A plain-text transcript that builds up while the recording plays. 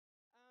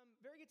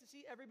Great to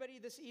see everybody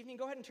this evening.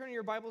 Go ahead and turn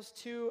your Bibles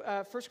to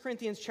 1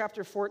 Corinthians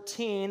chapter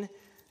 14.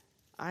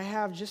 I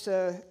have just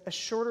a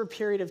shorter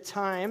period of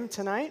time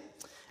tonight,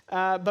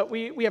 but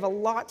we have a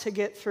lot to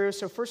get through.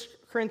 So 1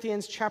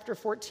 Corinthians chapter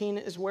 14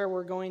 is where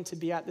we're going to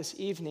be at this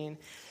evening.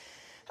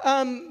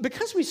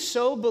 Because we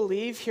so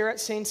believe here at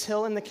Saints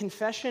Hill in the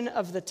confession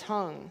of the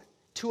tongue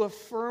to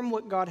affirm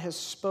what God has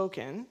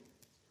spoken,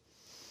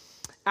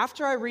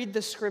 after I read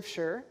the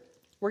scripture,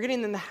 we're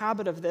getting in the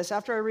habit of this.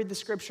 After I read the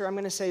scripture, I'm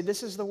going to say,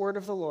 this is the word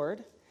of the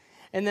Lord.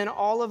 And then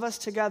all of us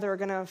together are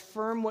going to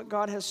affirm what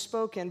God has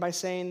spoken by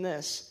saying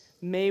this,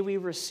 may we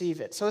receive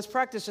it. So let's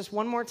practice just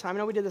one more time. I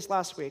know we did this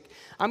last week.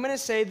 I'm going to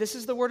say, this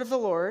is the word of the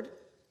Lord.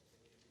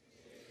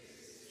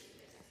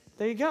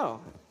 There you go.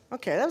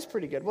 Okay, that was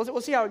pretty good.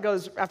 We'll see how it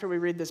goes after we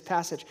read this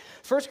passage.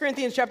 1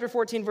 Corinthians chapter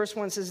 14, verse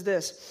 1 says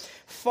this,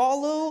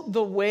 follow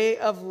the way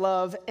of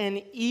love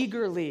and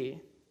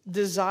eagerly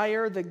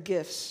desire the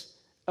gifts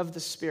of the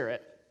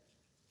Spirit,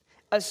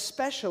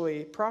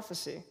 especially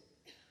prophecy.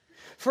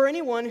 For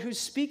anyone who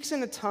speaks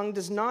in a tongue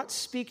does not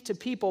speak to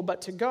people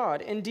but to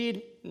God.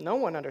 Indeed, no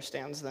one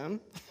understands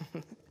them.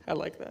 I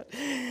like that.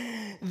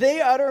 They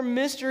utter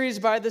mysteries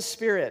by the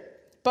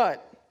Spirit.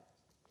 But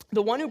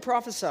the one who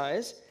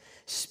prophesies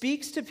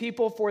speaks to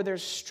people for their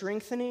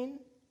strengthening,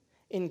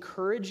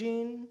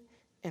 encouraging,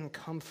 and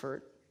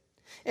comfort.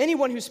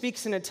 Anyone who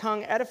speaks in a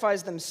tongue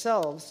edifies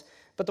themselves,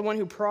 but the one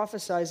who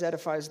prophesies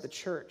edifies the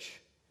church.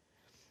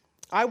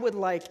 I would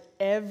like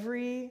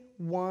every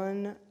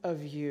one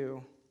of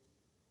you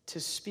to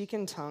speak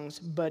in tongues,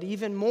 but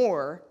even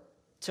more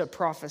to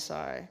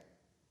prophesy.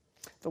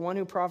 The one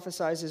who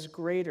prophesies is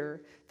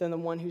greater than the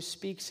one who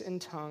speaks in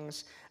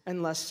tongues,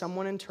 unless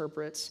someone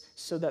interprets,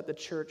 so that the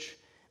church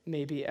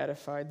may be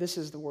edified. This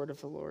is the word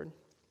of the Lord.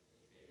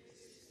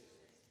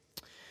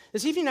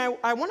 This evening,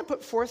 I want to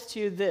put forth to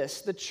you this.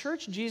 The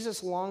church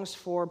Jesus longs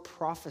for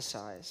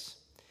prophesies.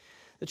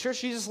 The church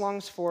Jesus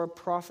longs for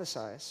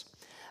prophesies.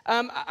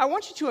 I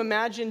want you to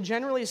imagine,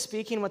 generally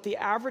speaking, what the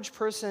average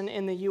person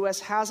in the U.S.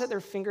 has at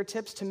their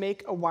fingertips to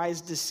make a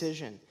wise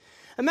decision.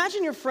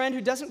 Imagine your friend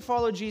who doesn't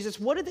follow Jesus.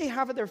 What do they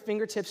have at their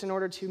fingertips in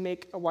order to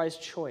make a wise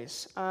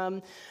choice?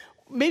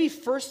 Maybe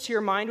first to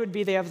your mind would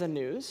be they have the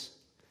news.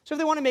 So if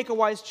they want to make a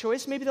wise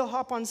choice, maybe they'll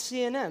hop on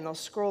CNN. They'll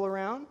scroll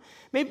around.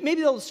 Maybe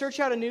they'll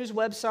search out a news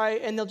website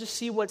and they'll just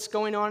see what's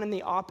going on in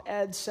the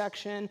op-ed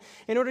section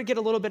in order to get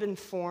a little bit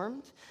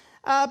informed.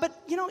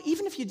 But,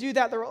 even if you do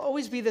that, there will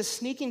always be this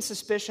sneaking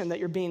suspicion that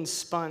you're being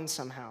spun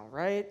somehow,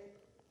 right?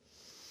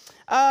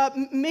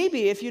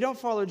 Maybe if you don't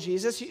follow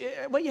Jesus,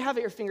 what you have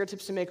at your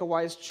fingertips to make a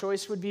wise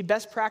choice would be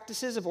best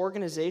practices of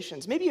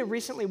organizations. Maybe you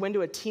recently went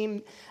to a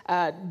team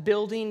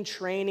building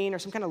training or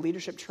some kind of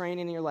leadership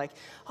training, and you're like,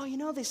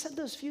 they said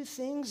those few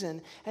things,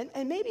 and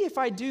maybe if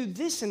I do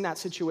this in that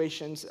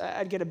situation,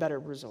 I'd get a better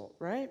result,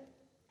 right?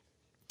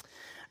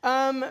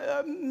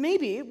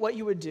 Maybe what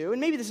you would do, and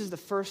maybe this is the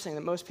first thing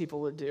that most people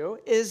would do,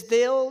 is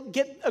they'll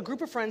get a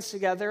group of friends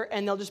together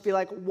and they'll just be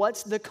like,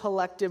 what's the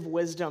collective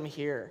wisdom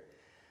here?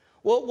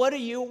 Well, what do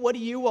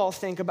you all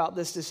think about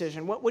this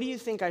decision? What do you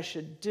think I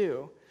should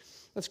do?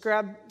 Let's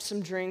grab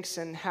some drinks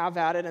and have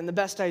at it, and the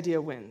best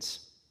idea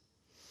wins.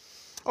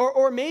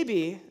 Or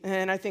maybe,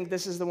 and I think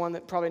this is the one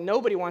that probably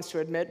nobody wants to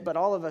admit, but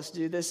all of us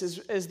do this,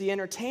 is the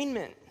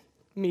entertainment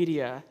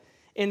media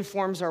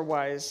informs our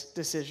wise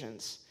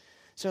decisions.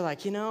 So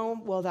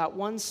that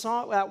one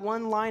song, that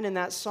one line in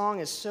that song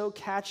is so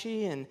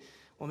catchy, and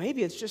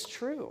maybe it's just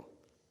true.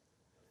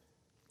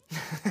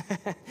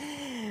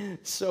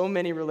 So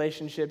many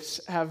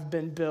relationships have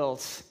been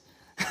built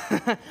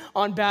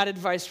on bad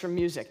advice from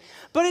music.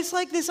 But it's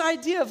like this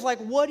idea of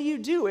what do you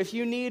do if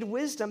you need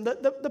wisdom?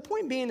 The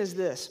point being is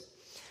this.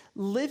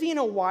 Living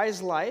a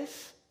wise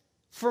life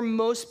for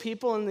most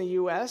people in the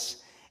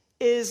U.S.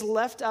 is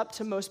left up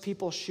to most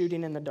people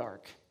shooting in the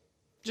dark,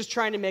 just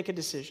trying to make a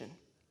decision.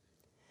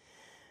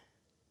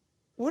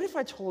 What if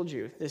I told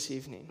you this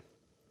evening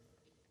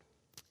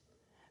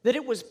that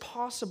it was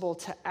possible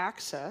to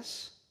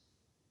access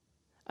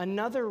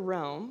another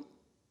realm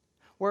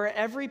where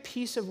every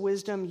piece of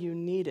wisdom you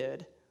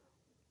needed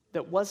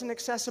that wasn't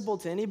accessible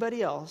to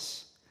anybody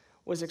else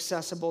was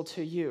accessible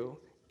to you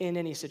in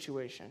any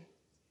situation?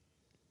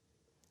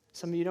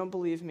 Some of you don't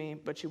believe me,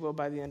 but you will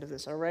by the end of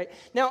this, all right?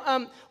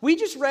 Now, we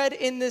just read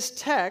in this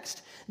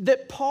text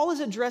that Paul is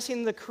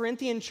addressing the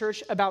Corinthian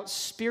church about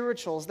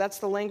spirituals. That's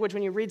the language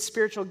when you read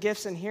spiritual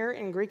gifts in here.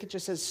 In Greek, it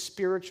just says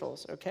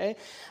spirituals, okay?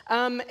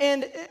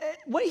 And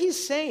what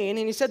he's saying,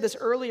 and he said this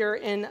earlier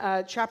in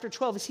chapter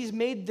 12, is he's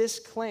made this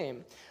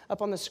claim.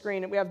 Up on the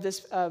screen, we have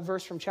this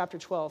verse from chapter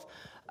 12.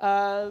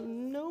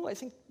 No, I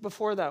think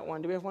before that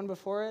one. Do we have one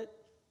before it?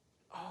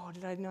 Oh,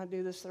 did I not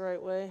do this the right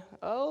way?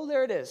 Oh,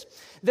 there it is.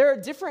 There are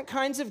different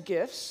kinds of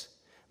gifts,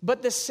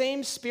 but the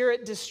same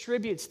Spirit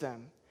distributes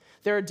them.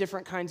 There are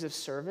different kinds of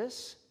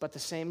service, but the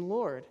same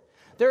Lord.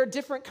 There are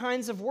different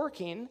kinds of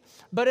working,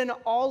 but in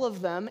all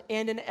of them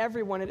and in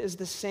everyone, it is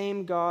the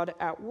same God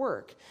at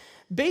work.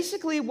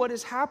 Basically, what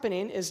is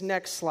happening is,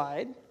 next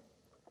slide,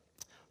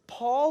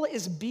 Paul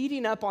is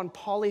beating up on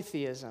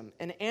polytheism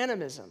and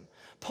animism.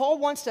 Paul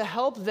wants to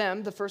help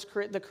them,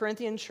 the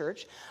Corinthian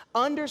church,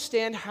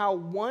 understand how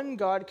one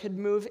God could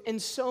move in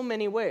so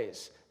many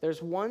ways.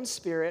 There's one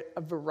Spirit,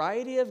 a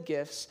variety of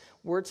gifts.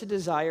 We're to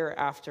desire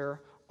after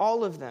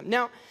all of them.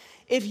 Now,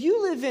 if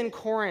you live in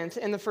Corinth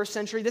in the first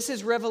century, this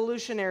is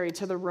revolutionary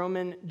to the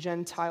Roman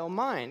Gentile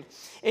mind.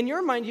 In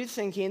your mind, you're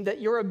thinking that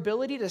your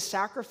ability to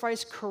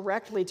sacrifice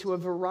correctly to a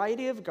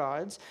variety of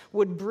gods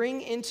would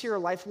bring into your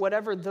life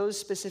whatever those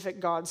specific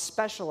gods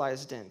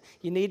specialized in.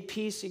 You need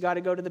peace, you got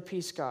to go to the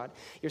peace god.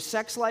 Your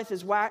sex life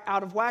is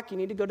out of whack, you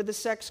need to go to the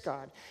sex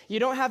god. You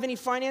don't have any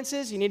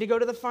finances, you need to go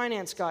to the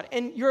finance god.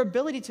 And your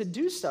ability to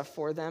do stuff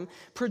for them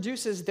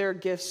produces their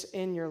gifts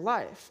in your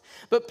life.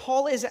 But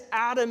Paul is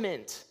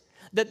adamant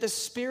that the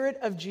Spirit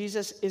of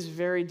Jesus is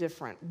very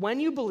different. When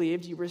you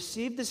believed, you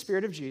received the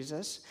Spirit of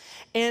Jesus,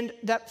 and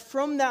that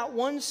from that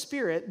one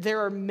Spirit,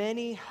 there are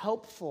many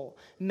helpful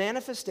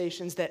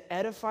manifestations that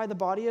edify the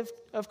body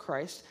of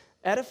Christ,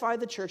 edify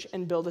the church,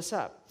 and build us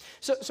up.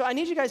 So I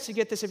need you guys to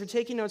get this. If you're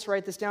taking notes,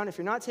 write this down. If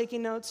you're not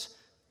taking notes,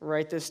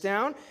 write this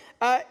down.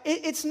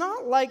 It's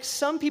not like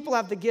some people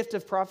have the gift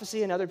of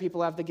prophecy and other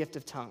people have the gift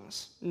of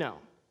tongues. No.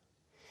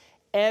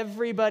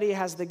 Everybody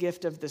has the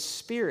gift of the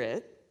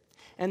Spirit,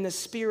 and the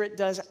Spirit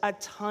does a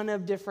ton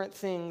of different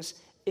things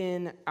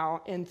in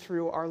and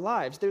through our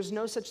lives. There's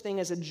no such thing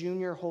as a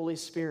junior Holy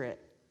Spirit.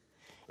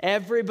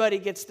 Everybody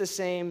gets the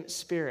same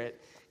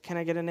Spirit. Can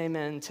I get an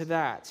amen to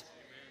that?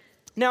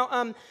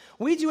 Now,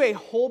 we do a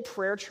whole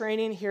prayer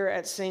training here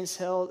at Saints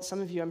Hill,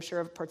 some of you I'm sure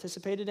have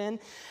participated in,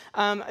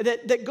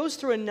 that goes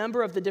through a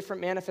number of the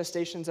different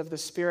manifestations of the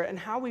Spirit and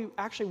how we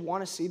actually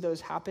want to see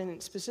those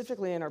happen,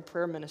 specifically in our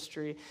prayer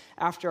ministry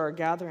after our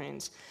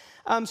gatherings.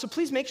 So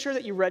please make sure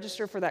that you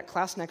register for that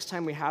class next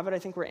time we have it. I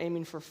think we're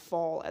aiming for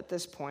fall at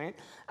this point.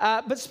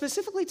 But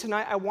specifically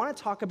tonight, I want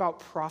to talk about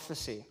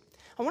prophecy.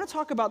 I want to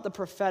talk about the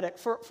prophetic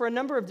for a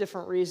number of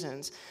different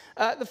reasons.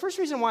 The first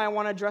reason why I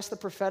want to address the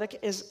prophetic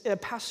is a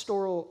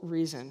pastoral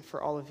reason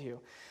for all of you.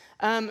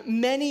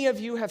 Many of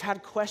you have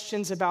had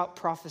questions about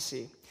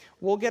prophecy.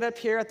 We'll get up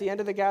here at the end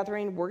of the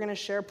gathering. We're going to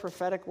share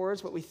prophetic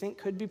words, what we think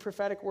could be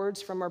prophetic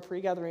words from our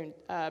pre-gathering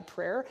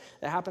prayer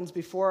that happens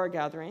before our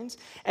gatherings.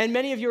 And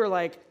many of you are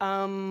like,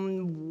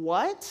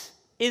 what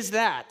is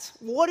that?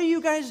 What are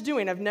you guys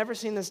doing? I've never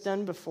seen this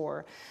done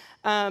before.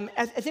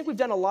 I think we've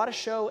done a lot of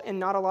show and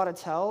not a lot of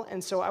tell,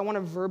 and so I want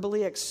to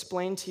verbally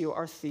explain to you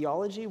our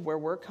theology, where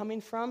we're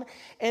coming from,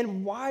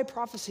 and why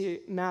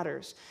prophecy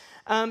matters.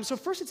 So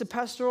first, it's a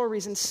pastoral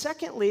reason.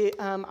 Secondly,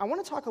 I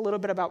want to talk a little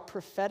bit about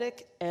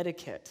prophetic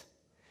etiquette.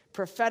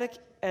 Prophetic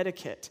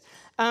etiquette.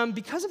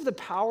 Because of the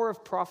power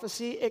of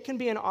prophecy, it can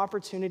be an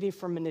opportunity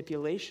for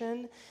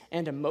manipulation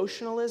and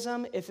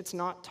emotionalism if it's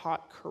not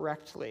taught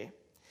correctly.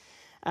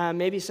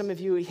 Maybe some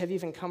of you have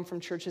even come from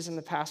churches in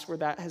the past where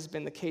that has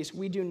been the case.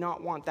 We do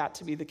not want that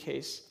to be the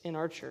case in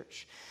our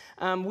church.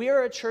 We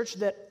are a church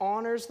that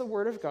honors the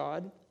Word of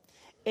God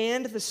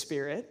and the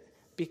Spirit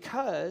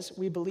because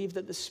we believe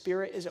that the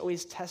Spirit is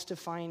always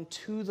testifying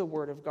to the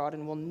Word of God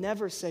and will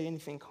never say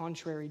anything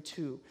contrary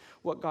to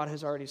what God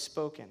has already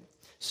spoken.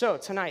 So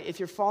tonight, if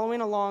you're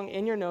following along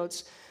in your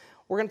notes,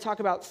 we're going to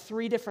talk about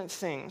three different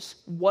things.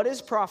 What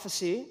is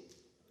prophecy?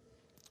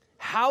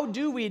 How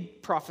do we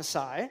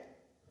prophesy?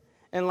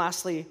 And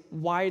lastly,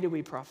 why do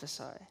we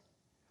prophesy?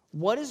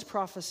 What is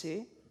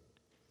prophecy?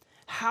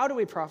 How do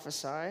we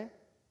prophesy?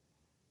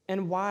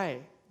 And why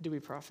do we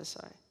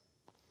prophesy?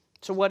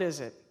 So what is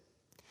it?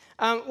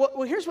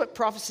 Well, here's what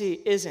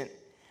prophecy isn't.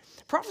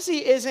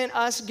 Prophecy isn't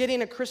us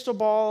getting a crystal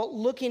ball,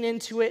 looking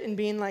into it, and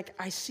being like,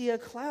 I see a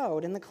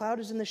cloud, and the cloud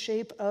is in the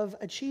shape of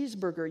a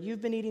cheeseburger.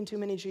 You've been eating too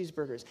many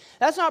cheeseburgers.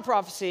 That's not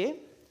prophecy.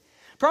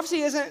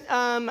 Prophecy isn't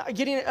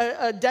getting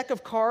a deck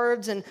of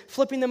cards and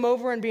flipping them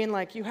over and being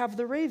like, you have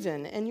the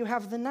raven and you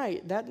have the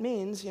knight. That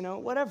means,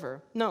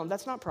 whatever. No,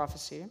 that's not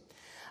prophecy.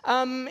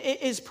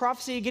 Is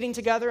prophecy getting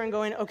together and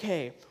going,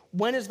 okay,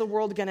 when is the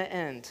world going to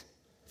end?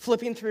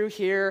 Flipping through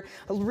here,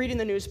 reading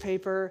the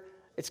newspaper,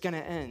 it's going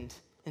to end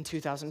in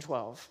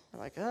 2012. We're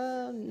like,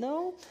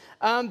 no,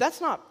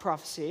 that's not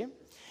prophecy.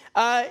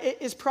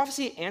 Is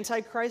prophecy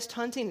Antichrist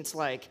hunting? It's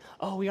like,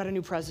 oh, we got a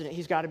new president.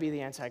 He's got to be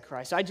the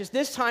Antichrist.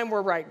 This time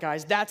we're right,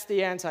 guys. That's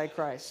the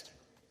Antichrist.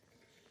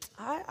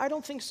 I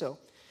don't think so.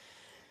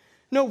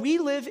 No, we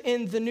live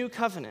in the new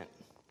covenant.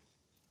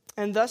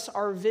 And thus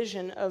our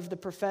vision of the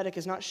prophetic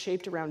is not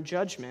shaped around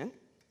judgment,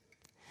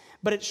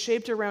 but it's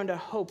shaped around a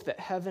hope that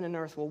heaven and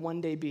earth will one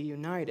day be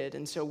united.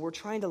 And so we're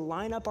trying to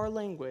line up our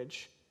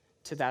language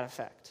to that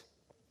effect.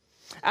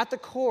 At the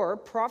core,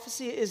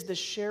 prophecy is the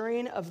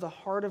sharing of the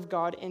heart of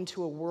God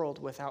into a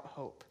world without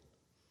hope.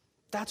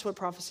 That's what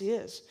prophecy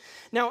is.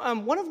 Now,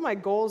 one of my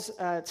goals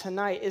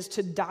tonight is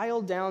to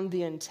dial down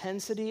the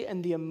intensity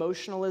and the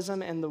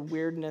emotionalism and the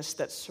weirdness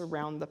that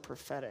surround the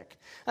prophetic.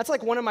 That's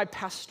like one of my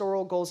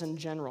pastoral goals in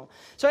general.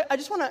 So I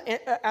just want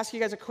to ask you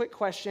guys a quick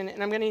question,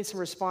 and I'm going to need some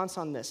response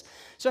on this.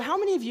 So how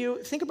many of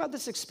you, think about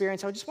this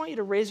experience. I just want you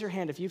to raise your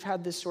hand if you've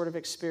had this sort of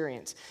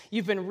experience.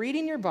 You've been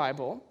reading your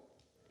Bible,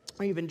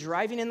 or you've been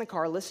driving in the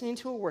car listening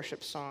to a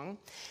worship song,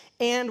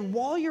 and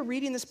while you're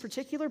reading this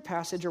particular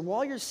passage or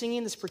while you're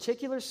singing this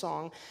particular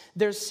song,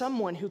 there's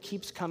someone who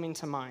keeps coming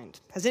to mind.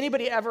 Has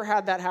anybody ever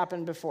had that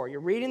happen before? You're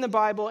reading the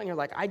Bible and you're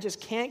like, I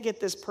just can't get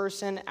this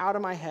person out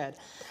of my head.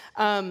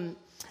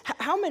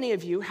 How many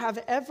of you have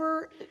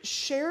ever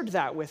shared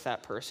that with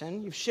that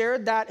person? You've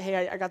shared that,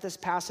 hey, I got this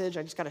passage,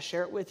 I just got to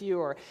share it with you,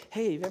 or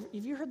hey, have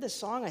you heard this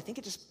song? I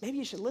think maybe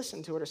you should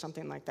listen to it or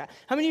something like that.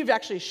 How many of you have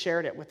actually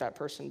shared it with that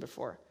person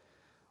before?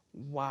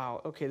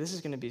 Wow, okay, this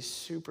is going to be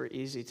super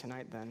easy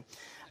tonight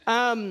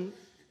then.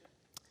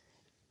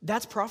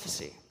 That's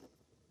prophecy.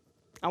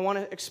 I want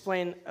to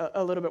explain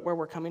a little bit where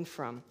we're coming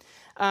from.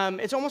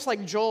 It's almost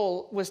like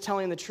Joel was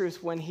telling the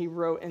truth when he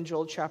wrote in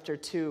Joel chapter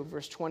 2,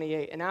 verse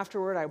 28, and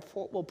afterward I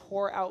will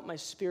pour out my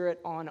spirit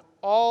on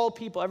all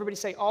people. Everybody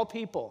say all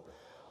people.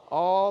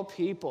 All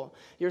people.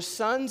 Your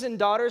sons and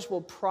daughters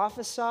will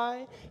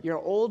prophesy. Your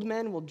old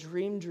men will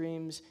dream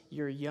dreams.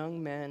 Your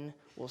young men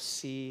will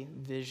see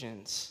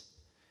visions.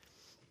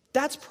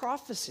 That's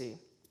prophecy.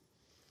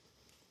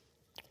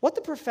 What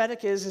the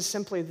prophetic is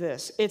simply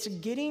this. It's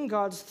getting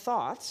God's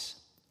thoughts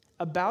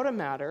about a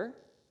matter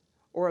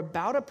or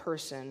about a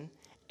person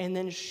and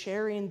then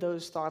sharing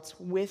those thoughts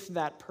with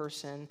that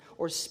person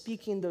or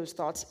speaking those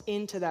thoughts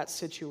into that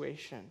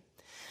situation.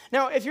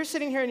 Now, if you're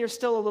sitting here and you're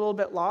still a little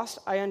bit lost,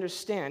 I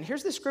understand.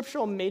 Here's the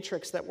scriptural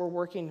matrix that we're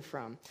working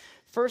from.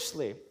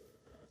 Firstly,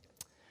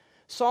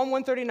 Psalm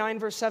 139,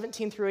 verse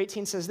 17 through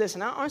 18 says this,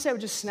 and honestly, I would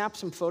just snap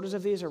some photos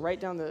of these or write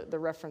down the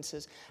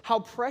references. How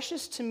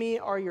precious to me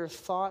are your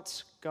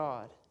thoughts,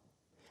 God.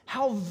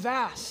 How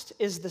vast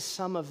is the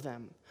sum of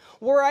them.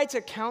 Were I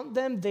to count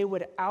them, they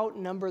would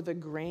outnumber the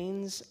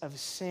grains of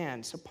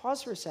sand. So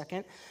pause for a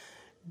second.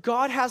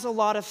 God has a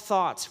lot of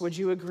thoughts, would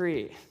you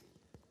agree?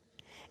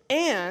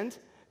 And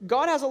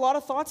God has a lot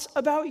of thoughts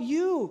about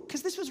you,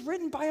 because this was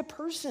written by a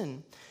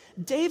person.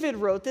 David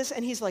wrote this,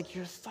 and he's like,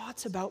 your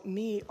thoughts about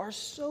me are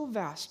so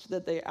vast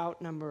that they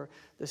outnumber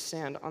the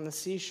sand on the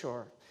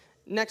seashore.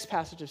 Next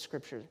passage of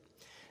Scripture.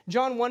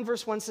 John 1,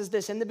 verse 1 says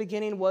this, in the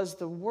beginning was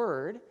the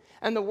Word,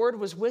 and the Word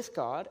was with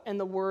God, and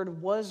the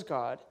Word was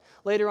God.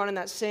 Later on in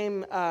that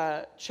same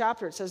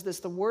chapter, it says this,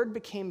 the Word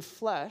became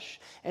flesh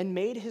and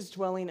made his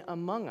dwelling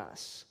among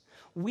us.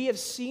 We have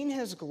seen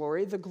his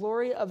glory, the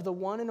glory of the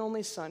one and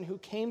only Son who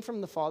came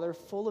from the Father,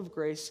 full of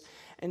grace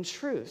and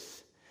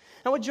truth.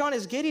 Now, what John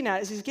is getting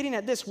at is he's getting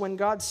at this. When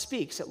God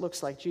speaks, it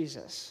looks like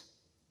Jesus.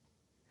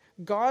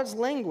 God's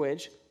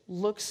language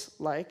looks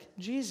like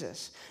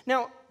Jesus.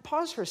 Now,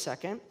 pause for a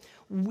second.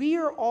 We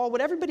are all,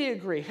 would everybody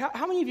agree?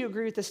 How many of you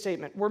agree with this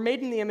statement? We're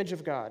made in the image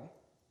of God.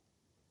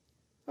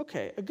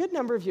 Okay, a good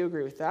number of you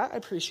agree with that. I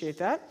appreciate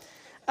that.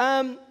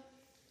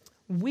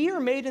 We are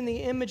made in the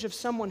image of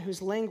someone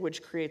whose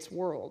language creates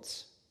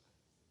worlds.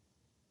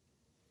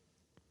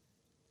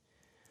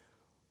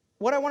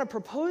 What I want to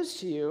propose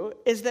to you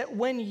is that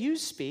when you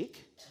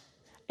speak,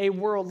 a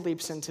world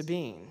leaps into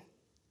being.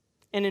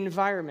 An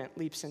environment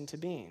leaps into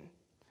being.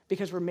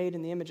 Because we're made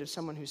in the image of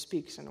someone who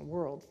speaks, and a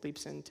world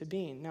leaps into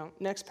being. Now,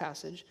 next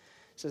passage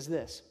says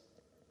this.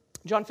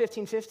 John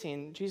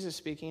 15:15, Jesus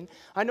speaking,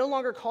 I no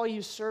longer call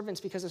you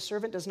servants because a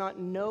servant does not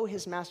know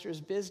his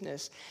master's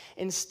business.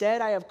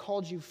 Instead, I have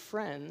called you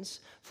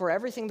friends, for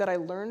everything that I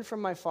learned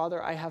from my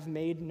Father I have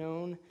made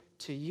known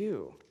to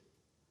you.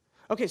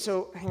 Okay,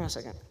 so hang on a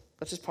second.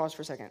 Let's just pause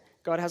for a second.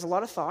 God has a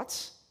lot of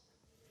thoughts.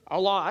 A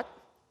lot.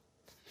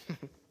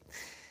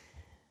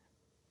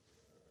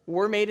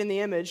 We're made in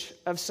the image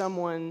of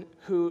someone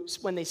who,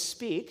 when they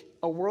speak,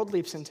 a world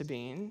leaps into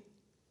being.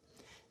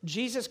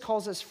 Jesus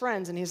calls us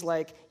friends, and he's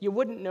like, you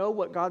wouldn't know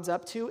what God's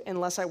up to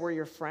unless I were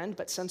your friend,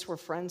 but since we're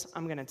friends,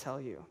 I'm going to tell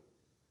you.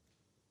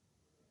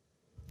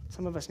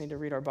 Some of us need to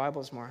read our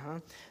Bibles more, huh?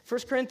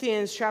 1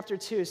 Corinthians chapter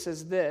 2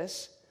 says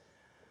this,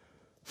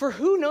 for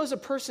who knows a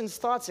person's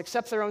thoughts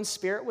except their own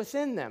spirit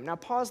within them? Now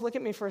pause, look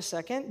at me for a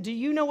second. Do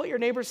you know what your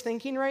neighbor's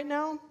thinking right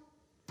now?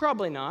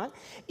 Probably not.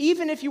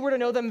 Even if you were to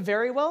know them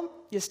very well,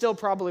 you still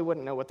probably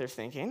wouldn't know what they're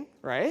thinking,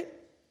 right?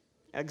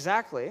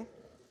 Exactly.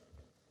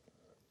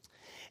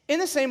 In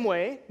the same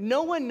way,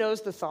 no one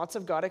knows the thoughts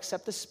of God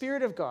except the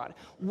Spirit of God.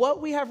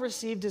 What we have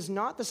received is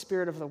not the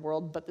spirit of the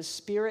world, but the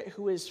Spirit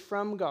who is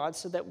from God,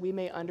 so that we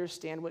may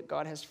understand what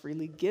God has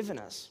freely given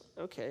us.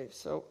 Okay,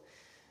 so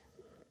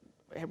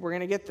we're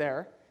going to get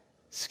there.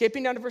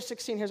 Skipping down to verse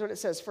 16, here's what it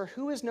says. For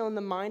who has known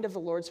the mind of the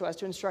Lord so as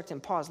to instruct him?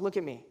 Pause, look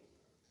at me.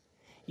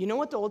 You know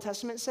what the Old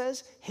Testament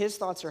says? His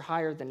thoughts are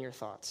higher than your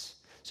thoughts.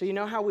 So you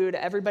know how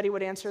everybody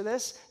would answer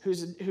this?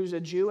 Who's a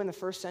Jew in the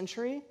first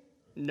century?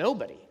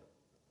 Nobody.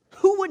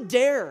 Who would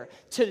dare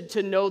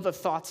to know the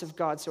thoughts of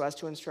God so as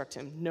to instruct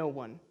him? No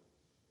one.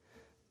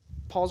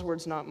 Paul's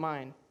words, not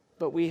mine,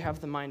 but we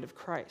have the mind of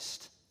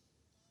Christ.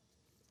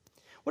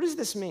 What does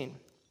this mean?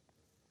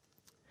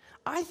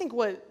 I think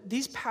what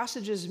these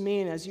passages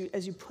mean as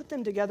you put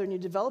them together and you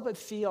develop a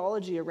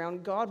theology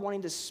around God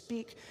wanting to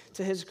speak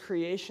to his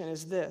creation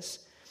is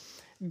this.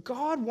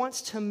 God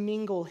wants to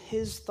mingle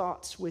his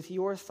thoughts with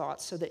your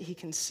thoughts so that he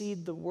can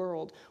seed the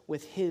world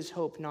with his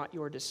hope, not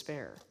your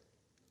despair.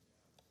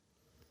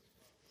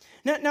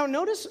 Now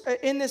notice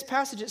in this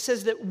passage, it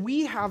says that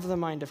we have the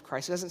mind of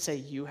Christ. It doesn't say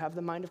you have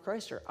the mind of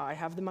Christ or I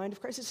have the mind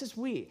of Christ. It says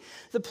we.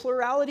 The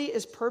plurality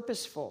is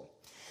purposeful.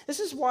 This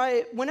is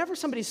why whenever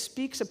somebody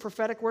speaks a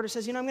prophetic word or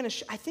says,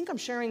 I think I'm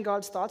sharing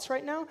God's thoughts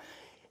right now,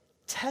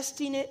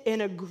 testing it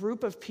in a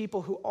group of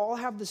people who all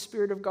have the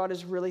Spirit of God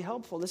is really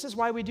helpful. This is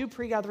why we do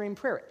pre-gathering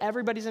prayer.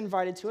 Everybody's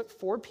invited to it,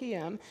 4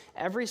 p.m.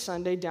 every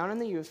Sunday down in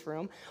the youth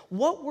room.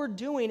 What we're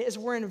doing is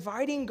we're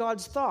inviting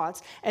God's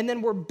thoughts, and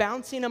then we're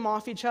bouncing them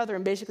off each other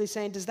and basically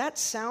saying, does that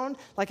sound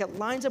like it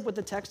lines up with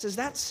the text? Does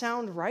that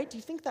sound right? Do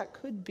you think that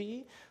could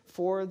be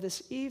for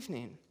this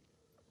evening?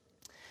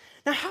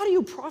 Now, how do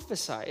you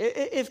prophesy?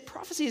 If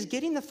prophecy is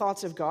getting the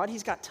thoughts of God,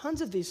 he's got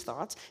tons of these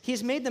thoughts.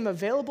 He's made them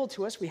available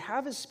to us. We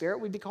have his Spirit.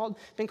 We've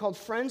been called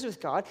friends with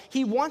God.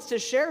 He wants to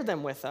share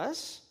them with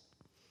us.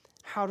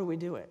 How do we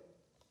do it?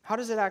 How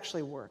does it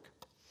actually work?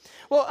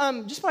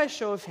 Well, just by a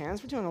show of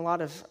hands, we're doing a lot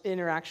of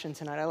interaction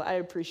tonight. I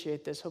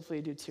appreciate this. Hopefully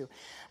you do too.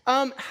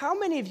 How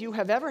many of you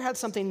have ever had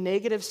something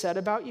negative said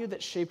about you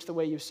that shaped the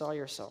way you saw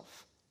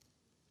yourself?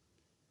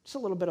 Just a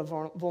little bit of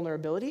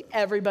vulnerability.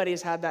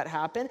 Everybody's had that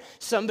happen.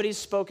 Somebody's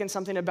spoken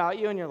something about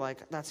you, and you're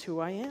like, that's who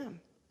I am.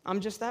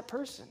 I'm just that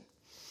person.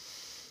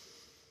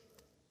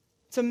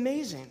 It's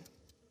amazing.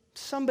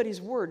 Somebody's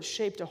word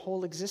shaped a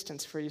whole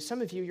existence for you.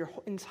 Some of you, your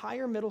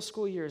entire middle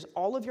school years,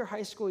 all of your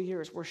high school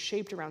years were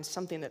shaped around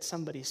something that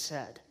somebody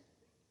said.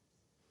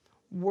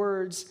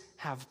 Words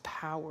have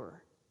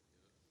power.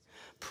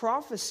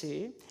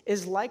 Prophecy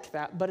is like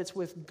that, but it's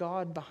with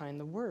God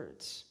behind the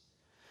words.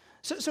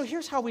 So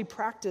here's how we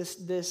practice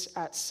this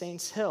at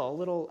Saints Hill.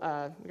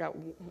 We got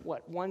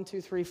 1, 2,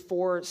 3,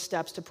 4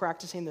 steps to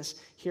practicing this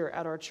here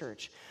at our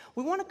church.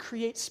 We want to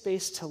create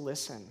space to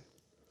listen.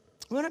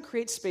 We want to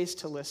create space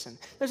to listen.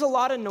 There's a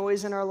lot of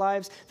noise in our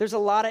lives. There's a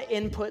lot of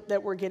input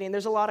that we're getting.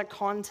 There's a lot of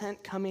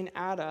content coming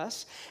at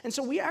us. And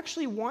so we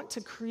actually want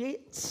to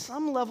create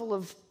some level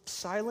of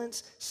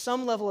silence,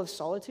 some level of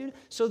solitude,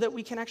 so that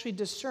we can actually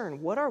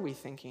discern, what are we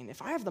thinking?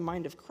 If I have the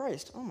mind of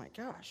Christ, oh my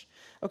gosh.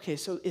 Okay,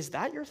 so is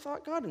that your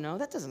thought, God? No,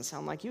 that doesn't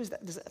sound like you.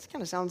 That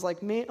kind of sounds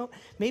like me. Oh,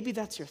 maybe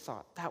that's your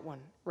thought, that one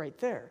right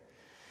there.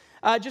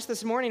 Just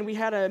this morning, we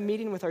had a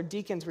meeting with our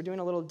deacons. We're doing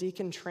a little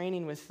deacon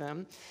training with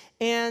them.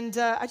 And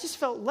I just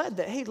felt led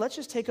that, hey, let's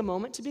just take a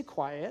moment to be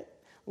quiet.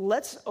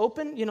 Let's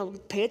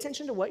pay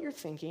attention to what you're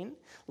thinking.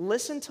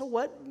 Listen to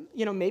what,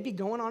 may be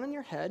going on in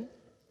your head.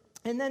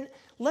 And then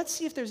let's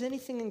see if there's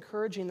anything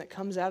encouraging that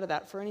comes out of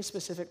that for any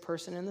specific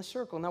person in the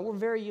circle. Now, we're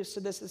very used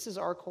to this. This is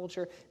our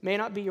culture. May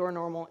not be your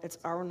normal. It's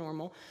our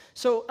normal.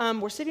 So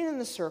we're sitting in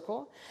the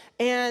circle,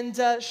 and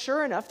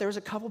sure enough, there was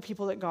a couple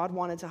people that God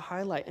wanted to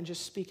highlight and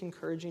just speak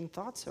encouraging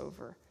thoughts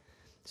over.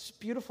 It's a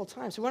beautiful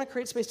time. So we want to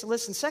create space to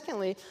listen.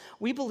 Secondly,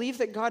 we believe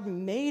that God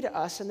made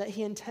us and that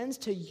he intends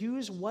to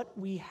use what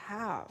we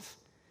have.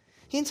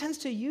 He intends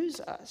to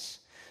use us.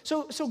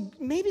 So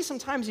maybe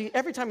sometimes,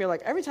 every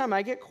time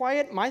I get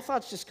quiet, my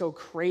thoughts just go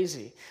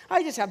crazy.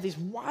 I just have these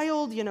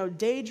wild,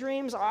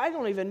 daydreams. I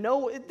don't even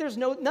know. There's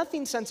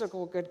nothing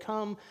sensical could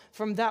come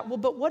from that. Well,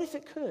 but what if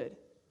it could?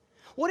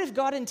 What if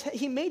God,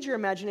 he made your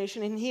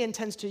imagination and he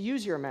intends to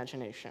use your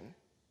imagination?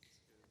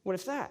 What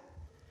if that?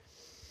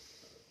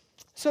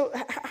 So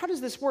how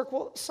does this work?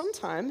 Well,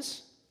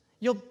 sometimes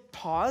you'll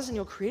pause and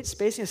you'll create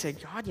space and you'll say,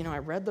 God, I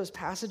read those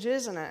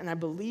passages and I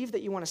believe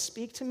that you want to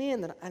speak to me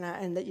and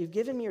that you've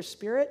given me your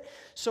Spirit.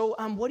 So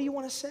what do you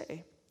want to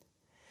say?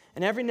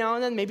 And every now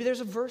and then, maybe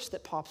there's a verse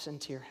that pops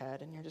into your head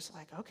and you're just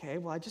like, okay,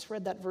 well, I just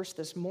read that verse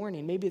this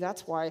morning. Maybe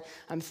that's why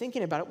I'm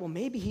thinking about it. Well,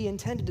 maybe he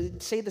intended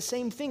to say the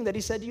same thing that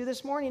he said to you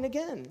this morning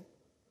again.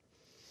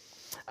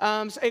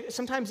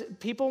 Sometimes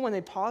people, when they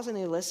pause and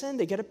they listen,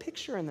 they get a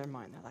picture in their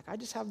mind. They're like, I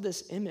just have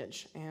this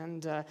image.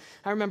 And I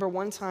remember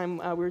one time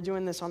we were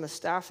doing this on the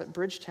staff at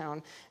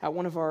Bridgetown at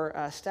one of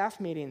our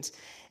staff meetings.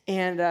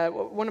 And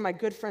one of my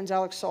good friends,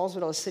 Alex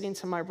Salzville, is sitting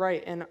to my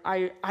right. And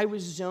I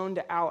was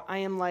zoned out. I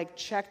am like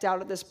checked out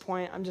at this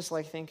point. I'm just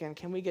like thinking,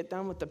 can we get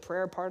done with the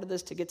prayer part of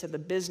this to get to the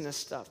business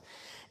stuff?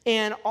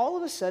 And all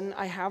of a sudden,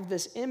 I have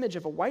this image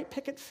of a white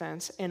picket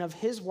fence and of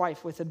his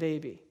wife with a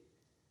baby.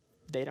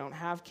 They don't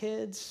have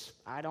kids.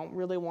 I don't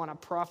really want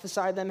to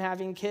prophesy them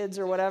having kids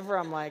or whatever.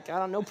 I'm like,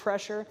 no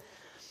pressure.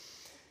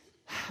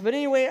 But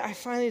anyway, I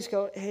finally just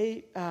go,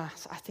 hey, I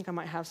think I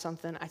might have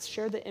something. I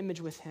share the image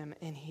with him,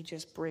 and he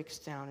just breaks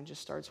down and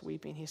just starts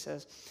weeping. He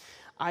says,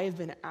 I have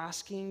been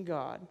asking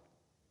God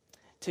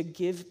to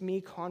give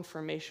me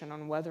confirmation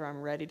on whether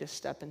I'm ready to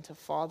step into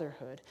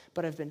fatherhood,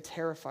 but I've been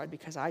terrified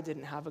because I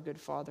didn't have a good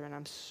father, and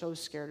I'm so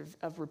scared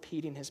of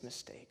repeating his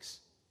mistakes.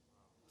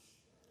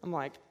 I'm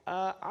like,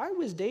 I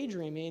was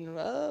daydreaming.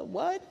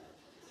 What?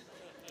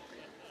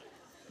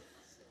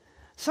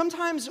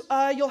 Sometimes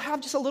you'll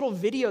have just a little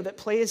video that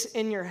plays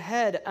in your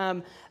head.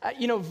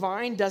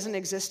 Vine doesn't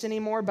exist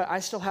anymore, but I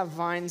still have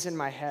Vines in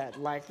my head.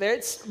 Like,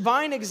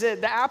 Vine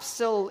exists. The app's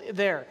still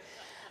there.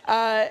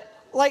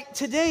 Like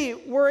today,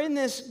 we're in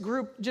this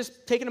group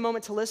just taking a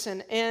moment to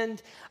listen,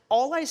 and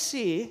all I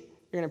see, you're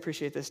going to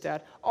appreciate this,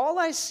 Dad. All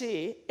I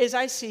see is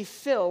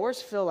Phil.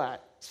 Where's Phil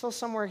at? Is Phil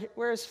somewhere here?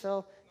 Where is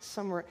Phil?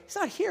 somewhere. He's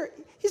not here.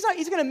 He's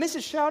going to miss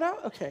his shout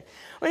out? Okay.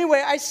 Well,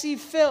 anyway, I see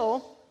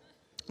Phil,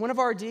 one of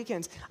our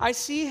deacons. I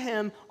see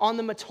him on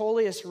the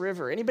Metolius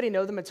River. Anybody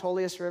know the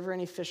Metolius River?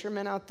 Any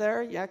fishermen out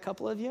there? Yeah, a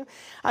couple of you.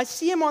 I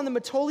see him on the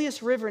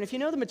Metolius River, and if you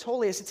know the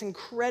Metolius, it's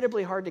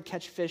incredibly hard to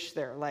catch fish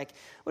there. Like,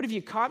 what have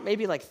you caught?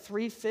 Maybe like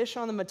 3 fish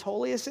on the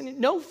Metolius, and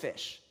no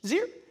fish.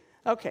 0?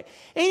 Okay.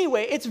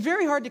 Anyway, it's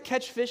very hard to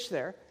catch fish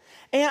there.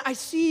 And I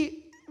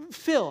see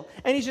Phil,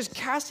 and he's just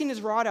casting his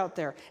rod out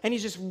there, and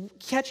he's just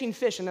catching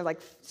fish, and they're like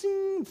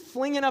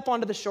flinging up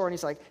onto the shore, and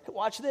he's like,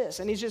 watch this,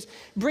 and he's just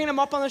bringing them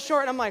up on the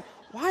shore, and I'm like,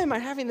 why am I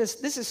having this?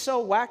 This is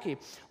so wacky.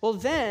 Well,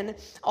 then,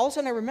 all of a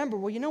sudden I remember,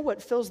 well, you know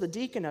what Phil's the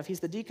deacon of?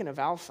 He's the deacon of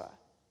Alpha.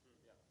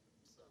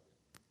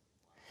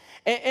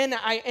 And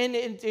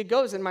it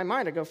goes in my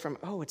mind, I go from,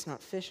 oh, it's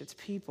not fish, it's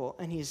people,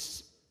 and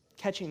he's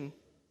catching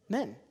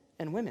men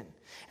and women.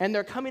 And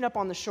they're coming up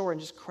on the shore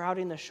and just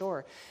crowding the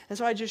shore. And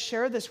so I just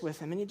share this with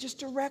him, and it just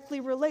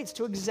directly relates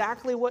to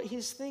exactly what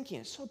he's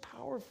thinking. It's so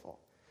powerful.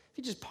 If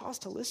you just pause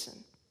to listen.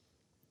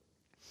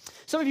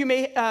 Some of you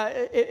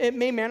it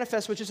may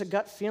manifest with just a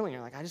gut feeling.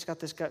 You're like, I just got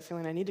this gut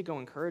feeling. I need to go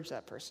encourage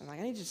that person. Like,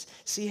 I need to just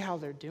see how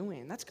they're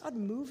doing. That's God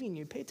moving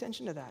you. Pay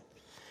attention to that.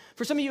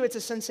 For some of you, it's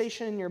a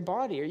sensation in your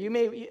body, or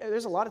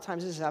there's a lot of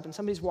times this has happened.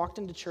 Somebody's walked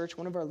into church,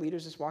 one of our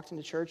leaders has walked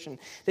into church, and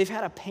they've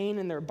had a pain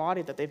in their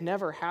body that they've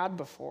never had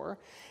before,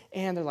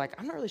 and they're like,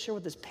 I'm not really sure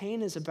what this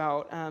pain is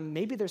about.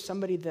 Maybe there's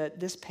somebody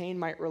that this pain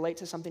might relate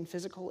to something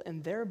physical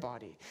in their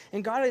body.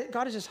 And God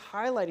is just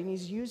highlighting,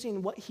 he's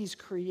using what he's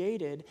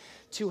created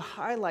to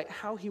highlight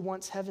how he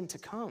wants heaven to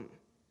come.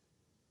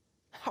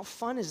 How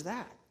fun is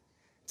that?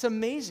 It's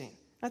amazing.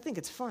 I think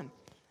it's fun.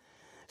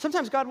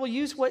 Sometimes God will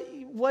use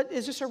what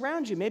is just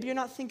around you. Maybe you're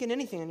not thinking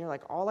anything, and you're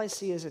like, all I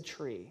see is a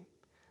tree.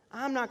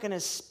 I'm not going to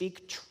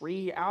speak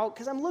tree out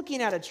because I'm looking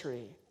at a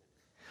tree.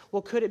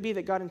 Well, could it be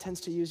that God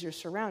intends to use your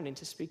surrounding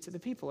to speak to the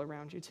people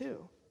around you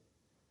too?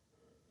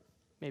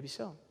 Maybe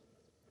so.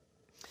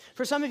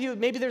 For some of you,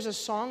 maybe there's a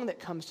song that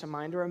comes to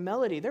mind or a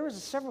melody. There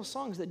was several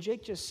songs that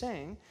Jake just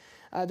sang,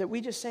 that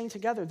we just sang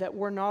together that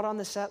were not on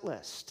the set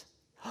list.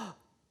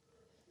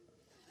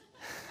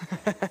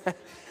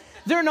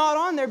 They're not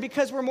on there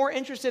because we're more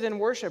interested in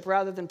worship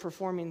rather than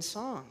performing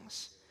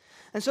songs.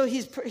 And so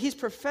he's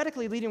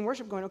prophetically leading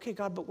worship going, okay,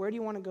 God, but where do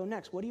you want to go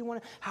next?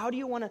 How do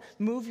you want to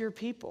move your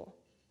people?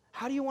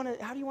 How do you want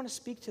to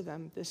speak to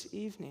them this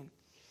evening?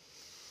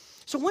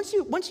 So once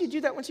you do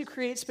that, once you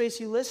create space,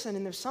 you listen,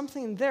 and there's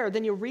something there,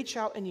 then you reach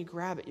out and you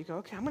grab it. You go,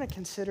 okay, I'm going to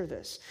consider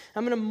this.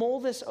 I'm going to mull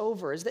this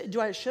over.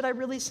 Should I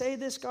really say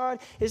this, God?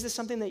 Is this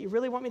something that you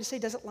really want me to say?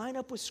 Does it line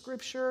up with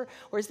Scripture,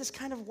 or is this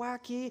kind of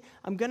wacky?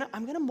 I'm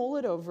gonna mull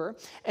it over,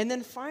 and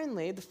then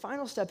finally, the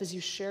final step is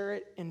you share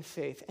it in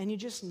faith, and you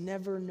just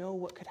never know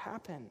what could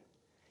happen.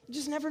 You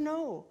just never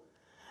know.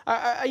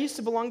 I used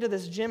to belong to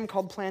this gym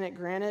called Planet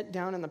Granite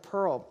down in the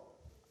Pearl.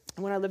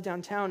 When I lived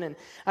downtown, and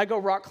I go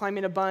rock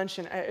climbing a bunch,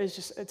 and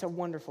it's a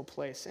wonderful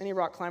place. Any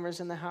rock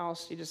climbers in the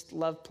house? You just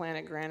love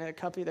Planet Granite.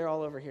 Cuppy, they're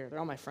all over here. They're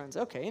all my friends.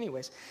 Okay,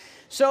 anyways.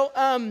 So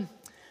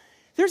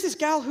there's this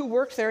gal who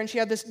worked there, and she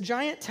had this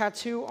giant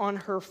tattoo on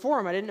her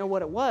forearm. I didn't know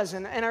what it was.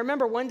 And I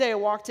remember one day I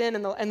walked in,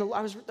 and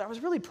I was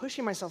really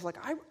pushing myself, like,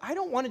 I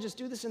don't want to just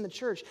do this in the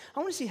church. I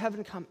want to see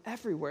heaven come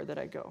everywhere that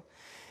I go.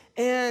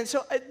 And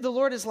so the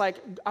Lord is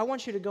like, I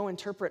want you to go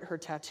interpret her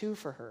tattoo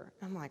for her.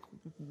 I'm like,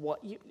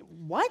 what?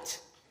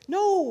 What?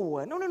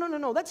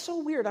 No. That's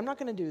so weird. I'm not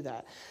going to do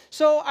that.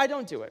 So I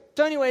don't do it.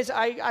 So anyways,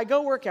 I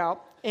go work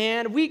out,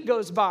 and a week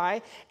goes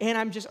by, and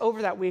I'm just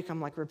over that week,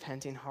 I'm like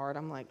repenting hard.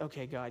 I'm like,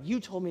 okay, God,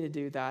 you told me to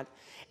do that.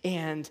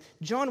 And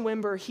John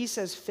Wimber, he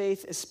says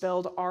faith is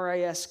spelled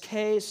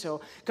R-I-S-K.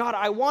 So God,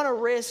 I want to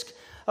risk.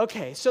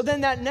 Okay, so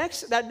then that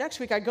next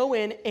week I go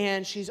in,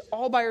 and she's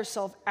all by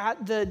herself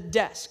at the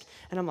desk.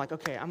 And I'm like,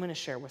 okay, I'm going to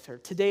share with her.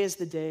 Today is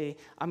the day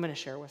I'm going to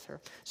share with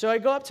her. So I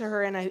go up to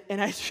her, and I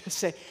just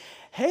say,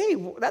 hey,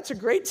 that's a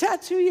great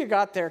tattoo you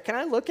got there. Can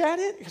I look at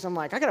it? Because I'm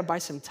like, I got to buy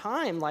some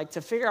time, like,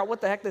 to figure out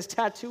what the heck this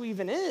tattoo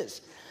even is.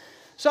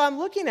 So I'm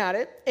looking at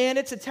it, and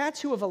it's a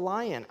tattoo of a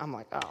lion. I'm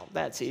like, oh,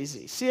 that's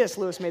easy. C.S.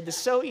 Lewis made this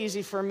so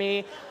easy for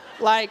me.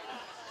 Like,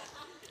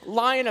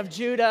 Lion of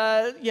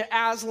Judah,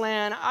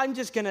 Aslan.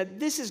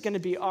 This is going to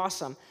be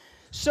awesome.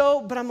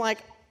 So, but I'm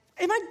like,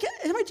 am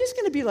I just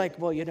going to be like,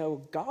 well,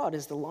 God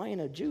is the Lion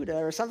of Judah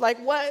or something? Like,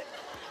 what?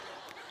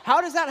 How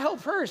does that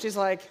help her? She's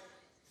like,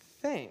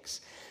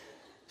 thanks.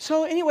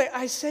 So anyway,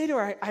 I say to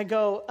her, I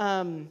go,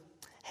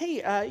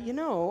 hey,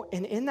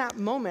 and in that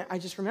moment, I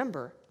just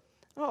remember,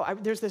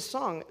 there's this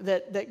song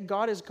that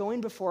God is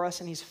going before us,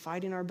 and he's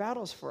fighting our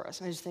battles for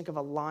us. And I just think of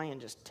a lion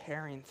just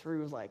tearing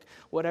through, like,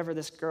 whatever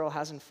this girl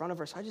has in front of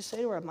her. So I just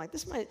say to her, I'm like,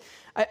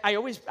 I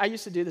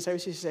used to do this. I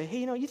used to say,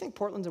 hey, you think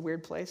Portland's a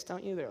weird place,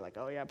 don't you? They're like,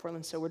 oh, yeah,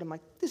 Portland's so weird. I'm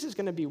like, this is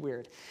going to be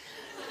weird.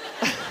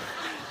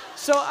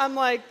 So I'm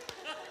like,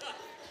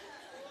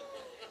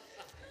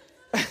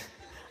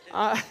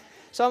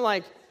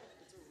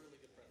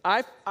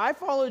 I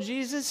follow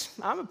Jesus.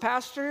 I'm a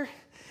pastor.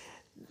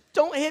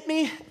 Don't hit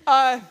me.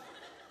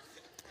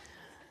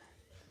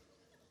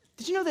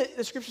 Did you know that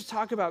the scriptures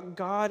talk about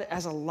God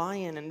as a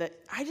lion, and that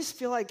I just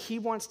feel like he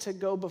wants to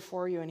go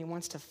before you and he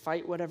wants to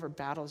fight whatever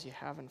battles you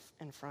have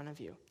in front of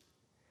you.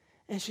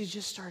 And she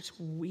just starts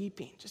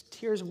weeping, just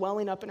tears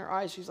welling up in her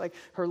eyes. She's like,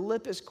 her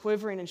lip is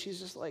quivering, and she's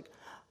just like,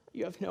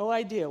 you have no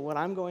idea what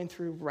I'm going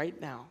through right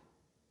now.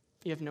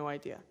 You have no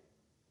idea.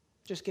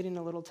 Just getting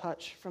a little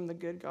touch from the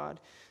good God,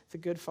 the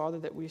good Father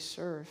that we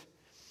serve.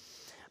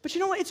 But you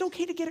know what? It's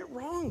okay to get it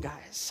wrong, guys.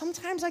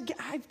 Sometimes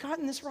I've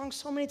gotten this wrong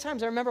so many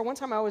times. I remember one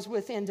time I was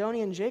with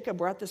Andoni and Jacob.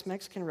 We're at this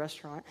Mexican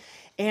restaurant,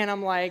 and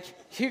I'm like,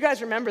 you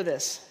guys remember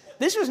this?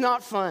 This was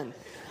not fun.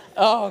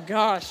 Oh,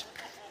 gosh.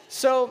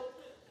 So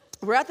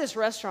we're at this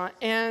restaurant,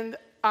 and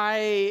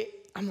I'm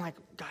like,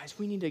 guys,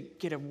 we need to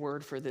get a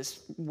word for this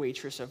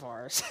waitress of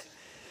ours.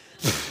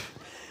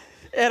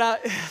 And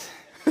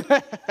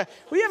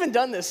we haven't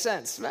done this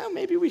since. Well,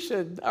 maybe we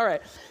should. All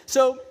right.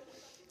 So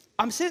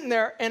I'm sitting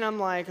there, and I'm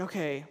like,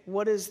 okay,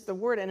 what is the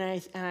word? And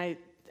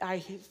I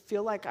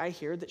feel like I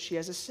hear that she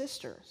has a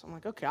sister. So I'm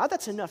like, okay,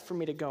 that's enough for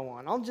me to go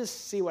on. I'll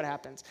just see what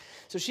happens.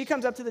 So she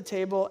comes up to the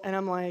table, and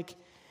I'm like,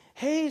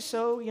 hey,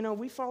 so,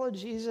 we follow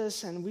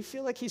Jesus, and we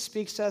feel like he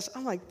speaks to us.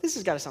 I'm like, this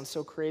has got to sound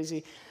so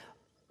crazy.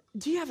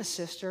 Do you have a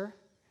sister?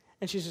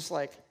 And she's just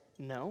like,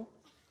 no.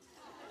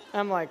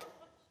 I'm like,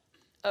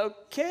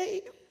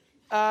 okay,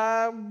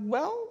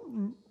 well,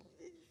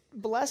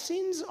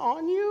 blessings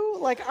on you?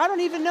 Like, I don't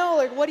even know.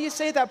 Like, what do you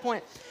say at that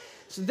point?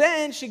 So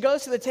then she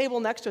goes to the table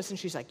next to us, and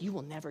she's like, you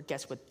will never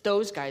guess what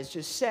those guys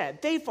just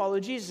said. They follow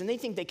Jesus, and they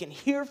think they can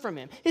hear from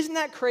him. Isn't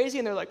that crazy?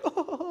 And they're like,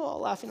 oh, all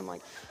laughing. I'm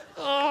like,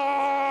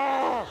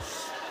 oh.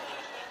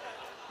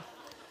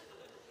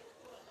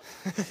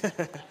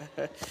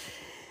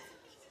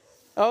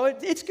 Oh,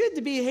 it's good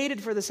to be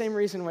hated for the same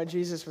reason why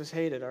Jesus was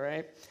hated, all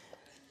right?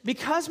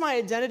 Because my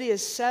identity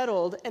is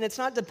settled and it's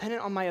not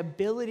dependent on my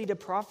ability to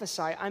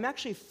prophesy, I'm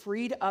actually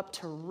freed up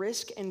to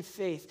risk and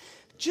faith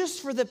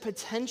just for the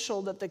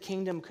potential that the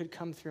kingdom could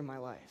come through my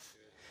life.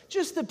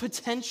 Just the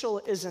potential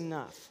is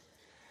enough.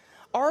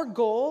 Our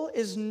goal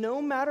is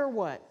no matter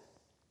what,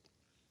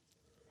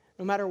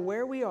 no matter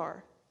where we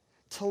are,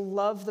 to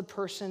love the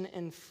person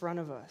in front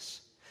of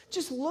us.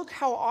 Just look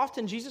how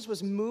often Jesus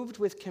was moved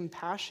with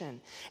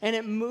compassion, and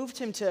it moved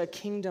him to a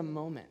kingdom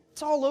moment.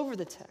 It's all over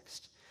the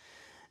text.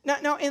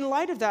 Now, in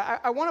light of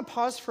that, I want to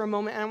pause for a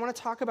moment, and I want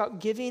to talk about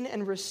giving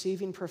and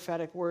receiving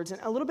prophetic words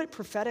and a little bit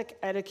prophetic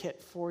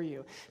etiquette for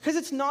you, because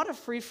it's not a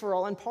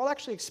free-for-all, and Paul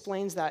actually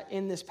explains that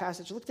in this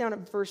passage. Look down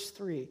at verse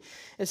 3.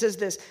 It says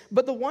this,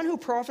 but the one who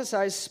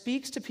prophesies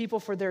speaks to people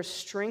for their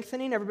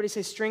strengthening. Everybody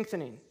say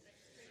strengthening.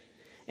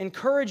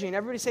 Encouraging.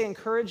 Everybody say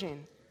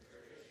encouraging.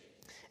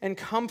 And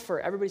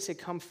comfort. Everybody say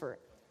comfort.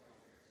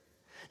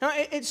 Now,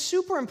 it's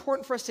super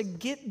important for us to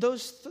get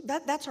those,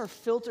 that's our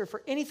filter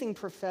for anything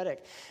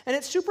prophetic. And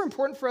it's super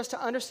important for us to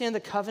understand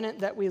the covenant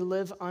that we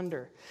live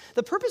under.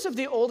 The purpose of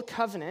the Old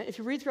Covenant, if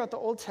you read throughout the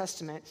Old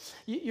Testament,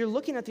 you're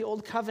looking at the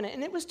Old Covenant,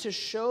 and it was to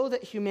show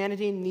that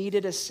humanity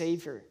needed a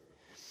Savior.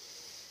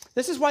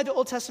 This is why the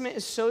Old Testament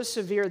is so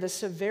severe. The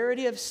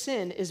severity of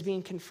sin is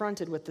being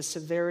confronted with the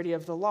severity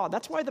of the law.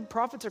 That's why the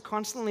prophets are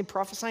constantly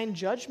prophesying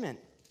judgment.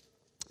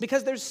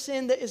 Because there's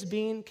sin that is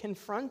being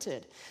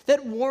confronted,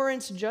 that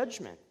warrants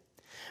judgment.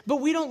 But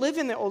we don't live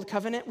in the Old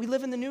Covenant. We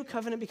live in the New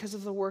Covenant because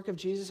of the work of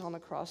Jesus on the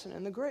cross and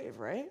in the grave,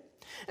 right?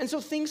 And so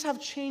things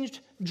have changed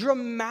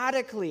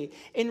dramatically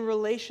in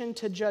relation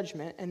to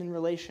judgment and in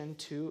relation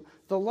to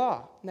the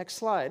law. Next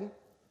slide.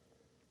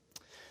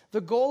 The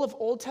goal of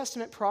Old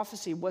Testament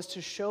prophecy was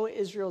to show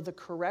Israel the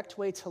correct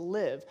way to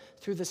live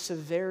through the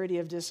severity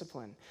of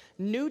discipline.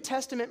 New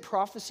Testament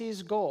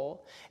prophecy's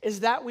goal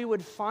is that we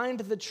would find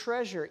the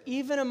treasure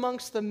even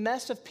amongst the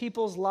mess of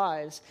people's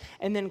lives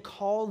and then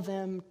call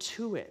them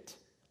to it.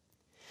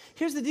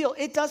 Here's the deal.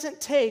 It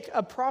doesn't take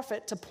a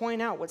prophet to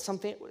point out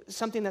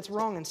something that's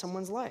wrong in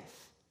someone's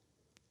life.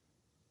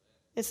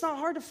 It's not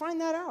hard to find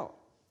that out.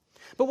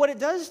 But what it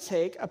does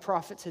take a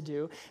prophet to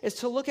do is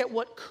to look at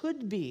what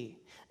could be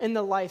in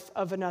the life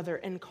of another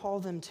and call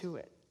them to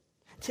it,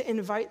 to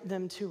invite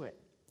them to it.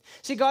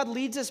 See, God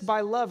leads us by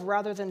love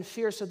rather than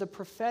fear, so the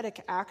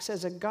prophetic acts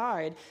as a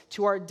guide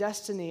to our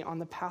destiny on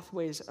the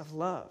pathways of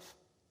love.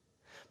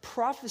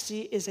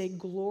 Prophecy is a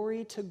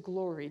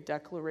glory-to-glory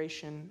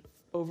declaration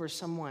over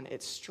someone.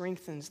 It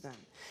strengthens them.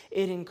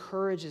 It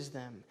encourages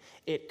them.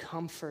 It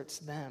comforts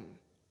them.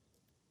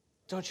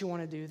 Don't you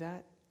want to do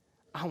that?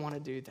 I want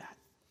to do that.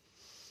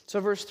 So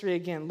verse 3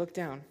 again, look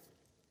down.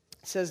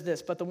 It says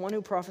this, but the one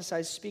who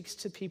prophesies speaks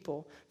to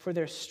people for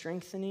their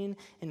strengthening,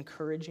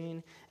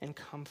 encouraging, and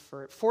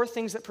comfort. 4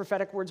 things that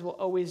prophetic words will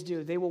always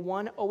do. They will,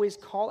 1, always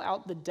call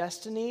out the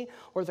destiny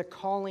or the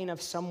calling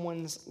of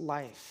someone's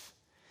life.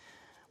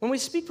 When we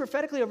speak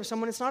prophetically over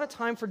someone, it's not a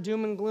time for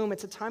doom and gloom.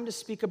 It's a time to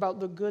speak about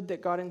the good that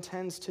God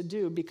intends to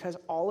do, because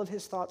all of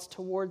his thoughts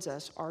towards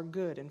us are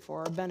good and for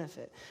our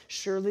benefit.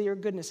 Surely your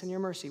goodness and your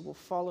mercy will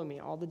follow me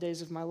all the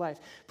days of my life.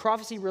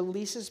 Prophecy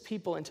releases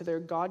people into their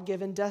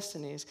God-given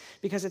destinies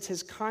because it's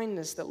his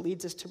kindness that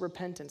leads us to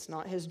repentance,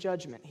 not his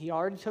judgment. He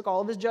already took all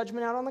of his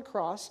judgment out on the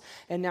cross,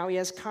 and now he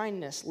has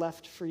kindness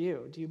left for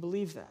you. Do you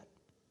believe that?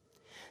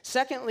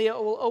 Secondly, it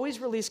will always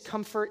release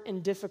comfort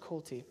in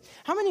difficulty.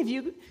 How many of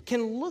you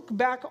can look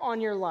back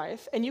on your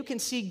life and you can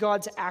see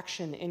God's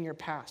action in your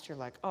past? You're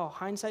like, oh,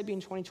 hindsight being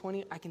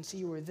 2020, I can see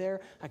you were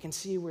there, I can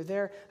see you were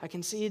there, I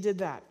can see you did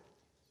that.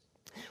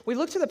 We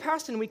look to the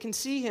past and we can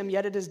see him,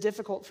 yet it is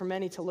difficult for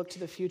many to look to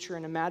the future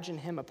and imagine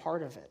him a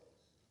part of it.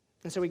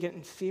 And so we get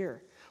in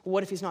fear. Well,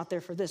 what if he's not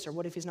there for this? Or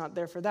what if he's not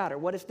there for that? Or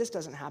what if this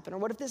doesn't happen? Or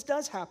what if this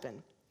does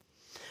happen?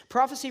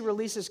 Prophecy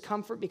releases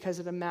comfort because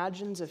it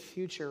imagines a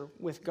future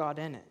with God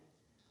in it,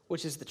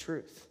 which is the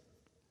truth.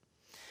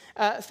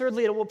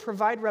 Thirdly, it will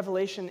provide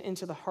revelation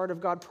into the heart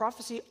of God.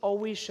 Prophecy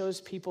always shows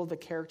people the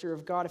character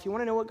of God. If you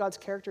want to know what God's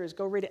character is,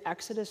 go read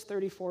Exodus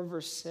 34,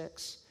 verse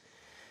 6.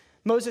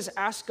 Moses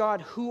asked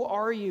God, who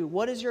are you?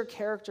 What is your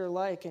character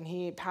like? And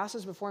he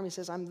passes before him. He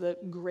says, I'm the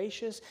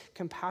gracious,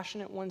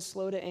 compassionate one,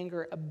 slow to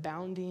anger,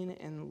 abounding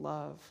in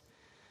love,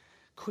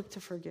 quick to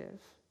forgive.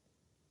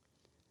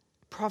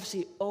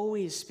 Prophecy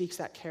always speaks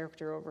that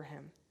character over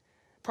him.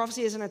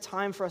 Prophecy isn't a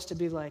time for us to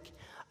be like,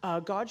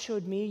 God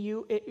showed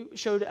you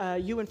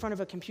in front of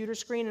a computer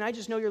screen, and I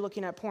just know you're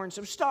looking at porn,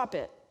 so stop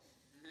it.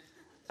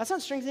 That's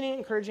not strengthening,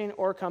 encouraging,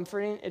 or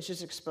comforting. It's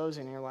just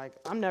exposing. You're like,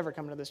 I'm never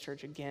coming to this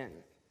church again.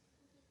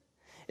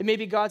 It may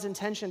be God's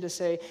intention to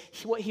say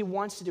what he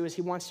wants to do is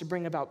he wants to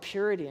bring about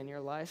purity in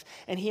your life,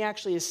 and he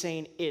actually is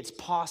saying it's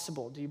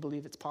possible. Do you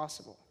believe it's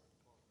possible?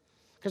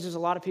 Because there's a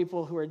lot of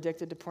people who are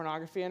addicted to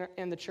pornography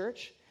in the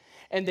church,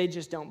 and they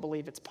just don't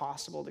believe it's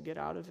possible to get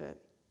out of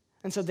it.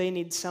 And so they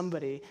need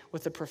somebody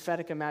with a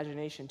prophetic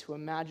imagination to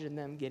imagine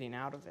them getting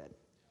out of it.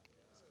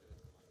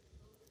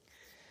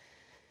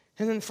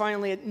 And then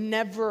finally, it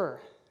never,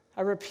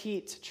 I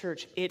repeat,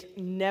 church, it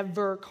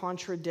never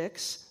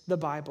contradicts the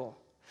Bible.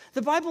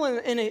 The Bible,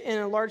 in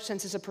a large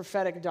sense, is a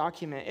prophetic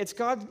document. It's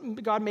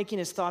God making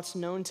his thoughts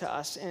known to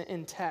us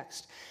in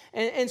text.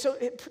 And so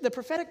the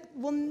prophetic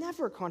will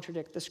never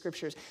contradict the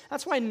scriptures.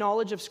 That's why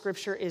knowledge of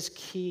scripture is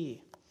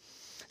key.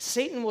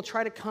 Satan will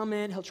try to come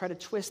in, he'll try to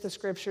twist the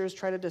scriptures,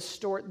 try to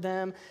distort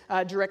them,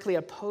 directly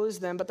oppose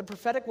them, but the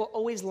prophetic will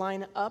always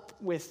line up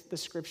with the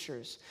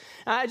scriptures.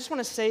 I just want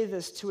to say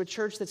this to a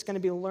church that's going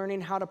to be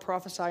learning how to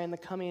prophesy in the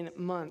coming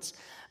months.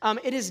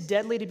 It is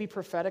deadly to be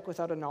prophetic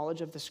without a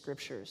knowledge of the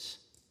scriptures.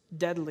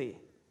 Deadly.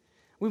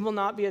 We will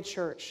not be a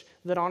church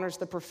that honors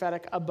the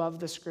prophetic above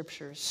the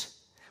scriptures.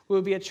 We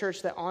will be a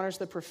church that honors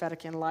the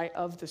prophetic in light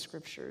of the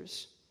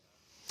scriptures.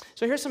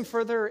 So here's some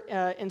further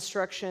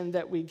instruction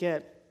that we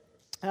get.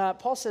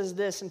 Paul says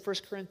this in 1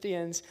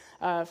 Corinthians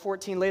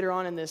 14, later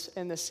on in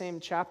this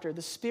same chapter.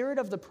 The spirit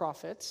of the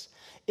prophets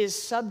is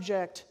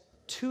subject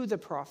to the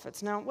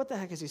prophets. Now, what the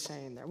heck is he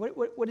saying there?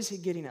 What is he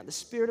getting at? The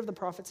spirit of the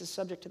prophets is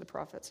subject to the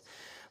prophets.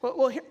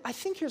 Well, I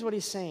think here's what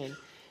he's saying.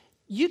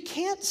 You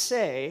can't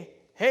say,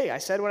 hey, I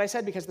said what I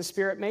said because the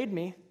Spirit made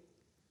me.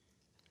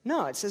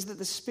 No, it says that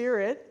the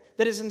Spirit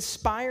that is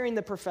inspiring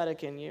the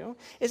prophetic in you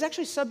is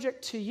actually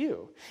subject to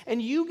you.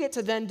 And you get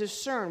to then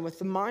discern with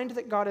the mind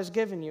that God has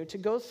given you to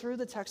go through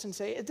the text and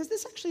say, does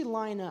this actually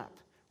line up,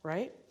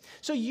 right?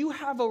 So you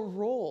have a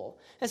role.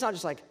 It's not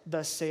just like,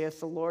 thus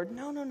saith the Lord.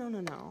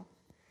 No.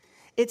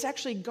 It's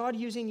actually God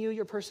using you,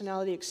 your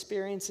personality,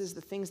 experiences,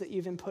 the things that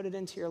you've inputted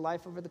into your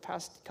life over the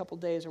past couple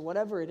days or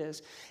whatever it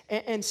is,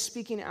 and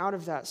speaking out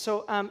of that.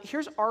 So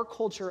here's our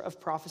culture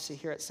of prophecy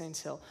here at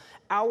Saints Hill,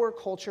 our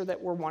culture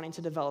that we're wanting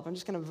to develop. I'm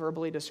just going to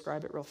verbally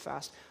describe it real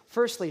fast.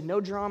 Firstly,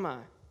 no drama.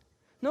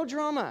 No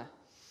drama.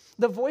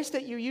 The voice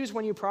that you use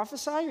when you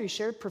prophesy or you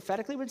share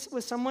prophetically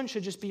with someone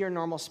should just be your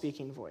normal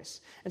speaking voice.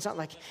 It's not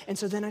like, and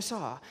so then I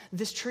saw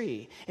this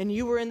tree, and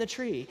you were in the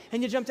tree,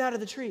 and you jumped out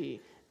of the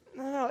tree.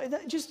 No,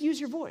 just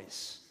use your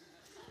voice.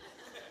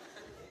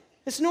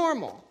 It's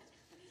normal.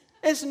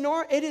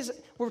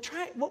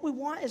 What we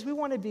want is we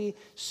want to be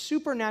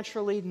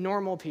supernaturally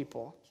normal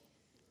people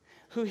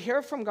who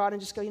hear from God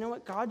and just go, you know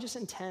what? God just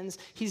intends.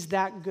 He's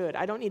that good.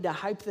 I don't need to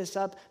hype this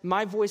up.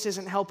 My voice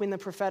isn't helping the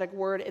prophetic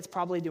word. It's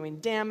probably doing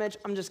damage.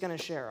 I'm just going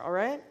to share, all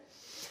right?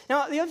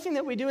 Now, the other thing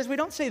that we do is we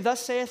don't say, thus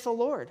saith the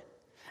Lord,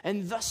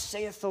 and thus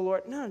saith the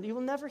Lord. No, you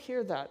will never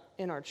hear that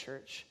in our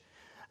church.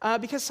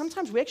 Because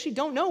sometimes we actually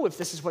don't know if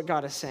this is what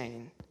God is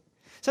saying.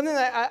 Something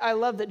that I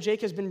love that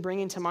Jake has been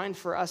bringing to mind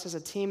for us as a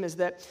team is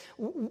that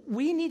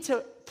we need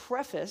to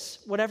preface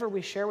whatever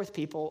we share with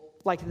people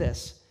like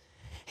this.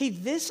 Hey,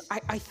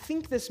 I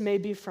think this may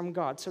be from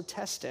God, so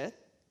test it.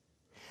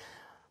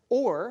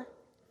 Or,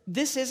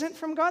 this isn't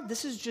from God,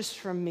 this is just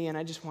from me, and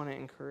I just want to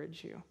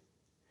encourage you.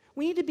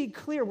 We need to be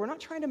clear. We're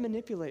not trying to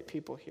manipulate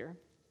people here.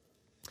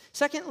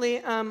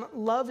 Secondly,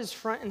 love is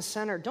front and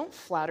center. Don't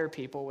flatter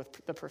people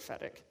with the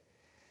prophetic.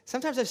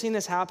 Sometimes I've seen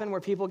this happen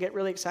where people get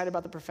really excited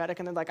about the prophetic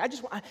and they're like,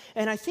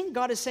 I think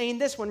God is saying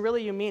this when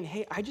really you mean,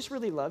 hey, I just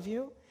really love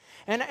you.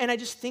 And I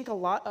just think a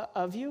lot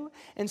of you.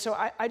 And so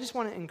I just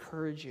want to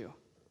encourage you.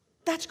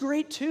 That's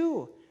great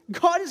too.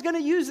 God is going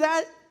to use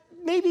that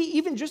maybe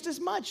even just as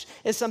much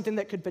as something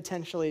that could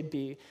potentially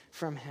be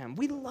from him.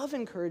 We love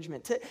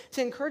encouragement.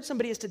 To encourage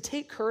somebody is to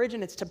take courage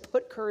and it's to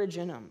put courage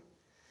in them.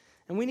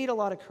 And we need a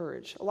lot of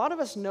courage. A lot of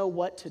us know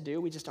what to do.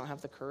 We just don't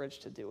have the courage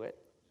to do it.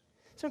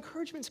 So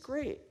encouragement's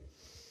great.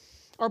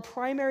 Our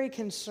primary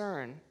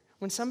concern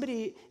when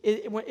somebody,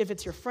 if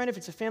it's your friend, if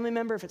it's a family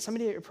member, if it's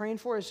somebody that you're praying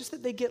for, is just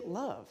that they get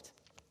loved.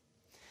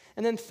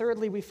 And then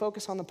thirdly, we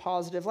focus on the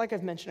positive. Like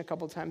I've mentioned a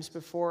couple of times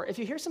before, if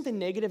you hear something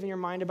negative in your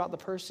mind about the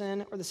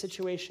person or the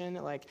situation,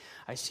 like,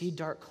 I see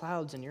dark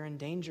clouds and you're in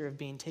danger of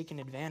being taken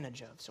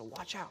advantage of, so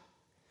watch out.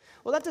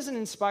 Well, that doesn't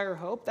inspire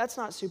hope. That's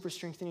not super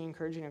strengthening,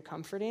 encouraging, or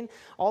comforting.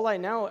 All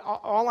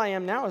I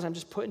am now is I'm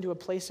just put into a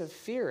place of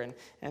fear,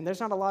 and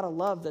there's not a lot of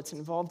love that's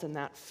involved in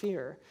that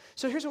fear.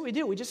 So here's what we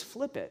do. We just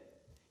flip it.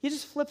 You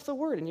just flip the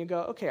word and you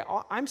go, okay,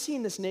 I'm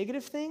seeing this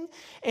negative thing,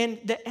 and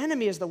the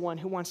enemy is the one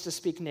who wants to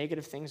speak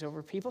negative things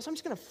over people. So I'm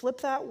just going to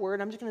flip that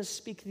word. I'm just going to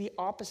speak the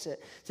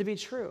opposite to be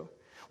true.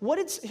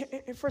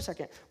 For a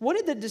second, what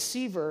did the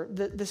deceiver,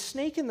 the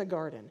snake in the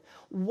garden,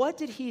 what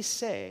did he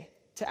say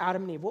to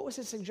Adam and Eve? What was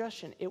his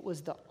suggestion? It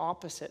was the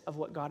opposite of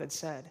what God had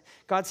said.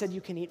 God said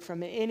you can eat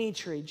from any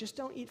tree, just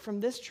don't eat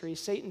from this tree.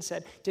 Satan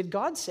said, did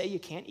God say you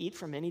can't eat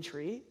from any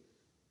tree?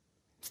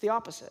 It's the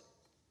opposite.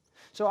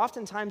 So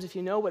oftentimes, if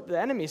you know what the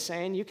enemy's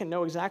saying, you can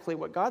know exactly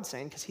what God's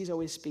saying because he's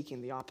always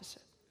speaking the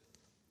opposite.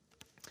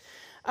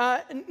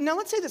 Now,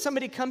 let's say that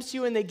somebody comes to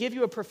you and they give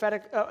you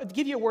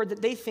a word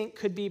that they think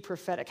could be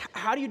prophetic.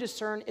 How do you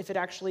discern if it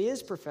actually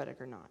is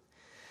prophetic or not?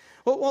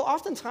 Well,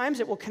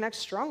 oftentimes it will connect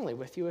strongly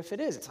with you if it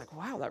is. It's like,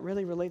 wow, that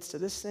really relates to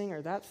this thing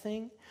or that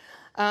thing.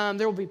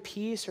 There will be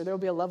peace or there will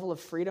be a level of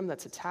freedom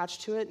that's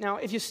attached to it. Now,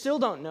 if you still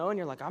don't know and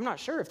you're like, I'm not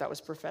sure if that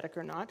was prophetic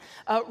or not,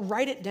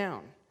 write it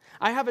down.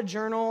 I have a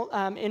journal.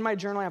 In my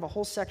journal, I have a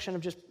whole section of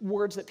just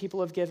words that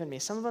people have given me.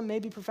 Some of them may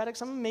be prophetic.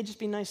 Some of them may just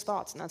be nice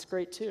thoughts, and that's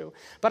great too.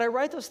 But I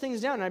write those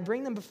things down, and I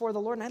bring them before the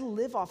Lord, and I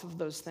live off of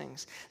those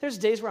things. There's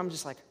days where I'm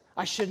just like,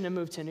 I shouldn't have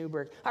moved to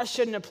Newburgh. I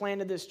shouldn't have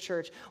planted this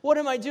church. What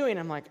am I doing?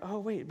 I'm like, oh,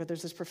 wait, but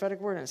there's this prophetic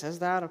word, and it says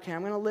that. Okay,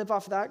 I'm going to live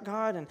off that,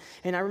 God.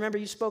 And I remember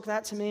you spoke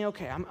that to me.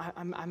 Okay,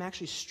 I'm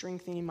actually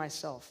strengthening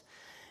myself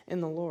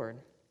in the Lord.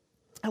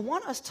 I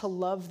want us to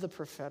love the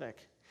prophetic.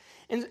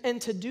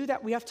 And to do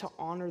that, we have to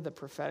honor the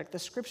prophetic. The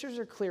scriptures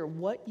are clear.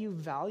 What you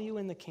value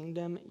in the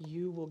kingdom,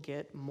 you will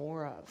get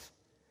more of.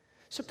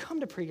 So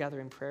come to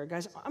pre-gathering prayer.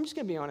 Guys, I'm just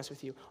going to be honest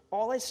with you.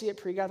 All I see at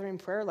pre-gathering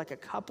prayer, like a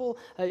couple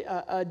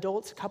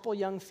adults, a couple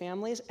young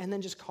families, and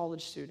then just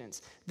college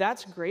students.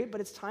 That's great, but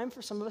it's time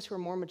for some of us who are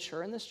more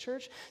mature in this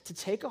church to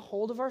take a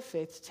hold of our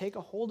faith, to take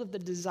a hold of the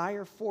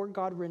desire for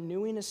God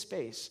renewing a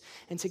space,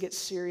 and to get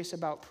serious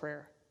about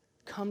prayer.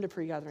 Come to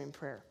pre-gathering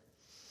prayer.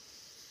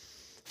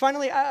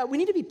 Finally, we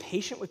need to be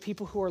patient with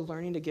people who are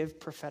learning to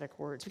give prophetic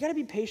words. We got to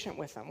be patient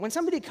with them. When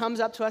somebody comes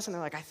up to us and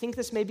they're like, I think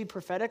this may be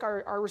prophetic,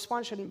 our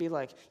response shouldn't be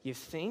like, you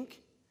think?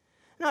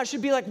 No, it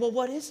should be like, well,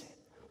 what is it?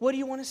 What do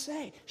you want to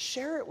say?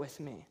 Share it with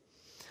me.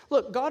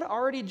 Look, God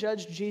already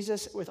judged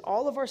Jesus with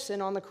all of our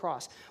sin on the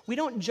cross. We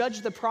don't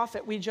judge the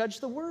prophet, we judge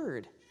the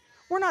word.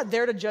 We're not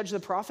there to judge the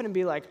prophet and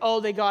be like,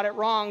 oh, they got it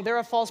wrong. They're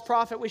a false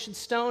prophet. We should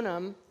stone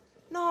them.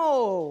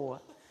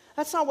 No,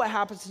 that's not what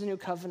happens to the new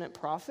covenant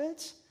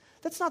prophets.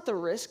 That's not the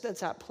risk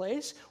that's at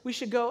place. We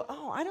should go,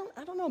 oh, I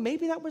don't know,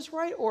 maybe that was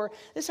right. Or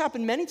this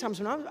happened many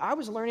times when I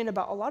was learning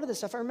about a lot of this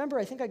stuff. I remember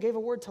I think I gave a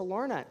word to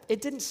Lorna.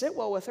 It didn't sit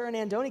well with her, and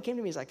Andoni came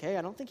to me. He's like, hey,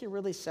 I don't think you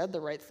really said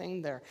the right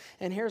thing there.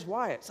 And here's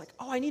why. It's like,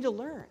 oh, I need to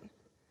learn.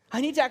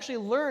 I need to actually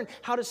learn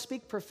how to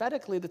speak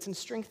prophetically that's in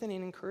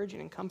strengthening,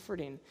 encouraging, and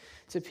comforting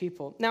to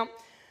people. Now,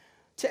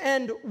 to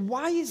end,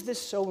 why is this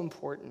so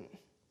important?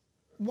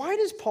 Why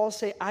does Paul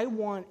say, I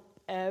want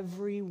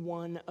every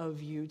one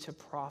of you to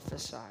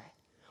prophesy?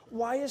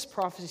 Why is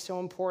prophecy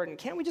so important?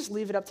 Can't we just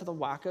leave it up to the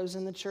wackos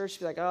in the church?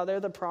 Be like, oh, they're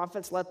the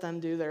prophets. Let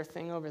them do their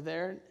thing over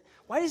there.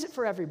 Why is it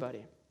for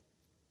everybody?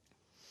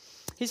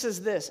 He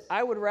says this,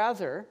 I would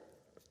rather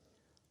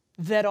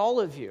that all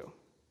of you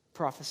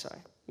prophesy.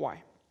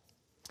 Why?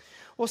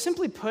 Well,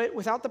 simply put,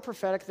 without the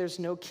prophetic, there's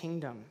no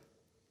kingdom.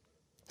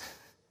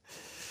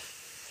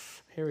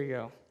 Here we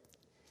go.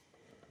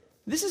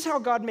 This is how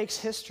God makes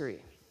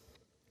history.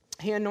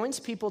 He anoints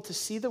people to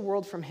see the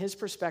world from his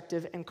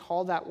perspective and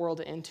call that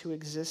world into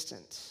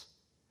existence.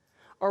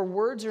 Our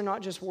words are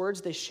not just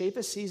words. They shape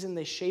a season,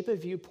 they shape a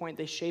viewpoint,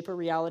 they shape a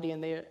reality,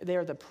 and they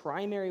are the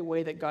primary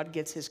way that God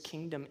gets his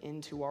kingdom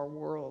into our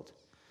world.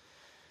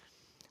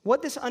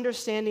 What this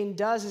understanding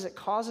does is it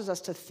causes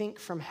us to think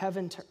from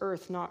heaven to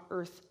earth, not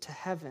earth to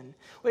heaven.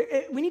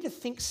 We need to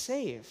think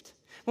saved.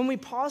 When we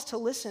pause to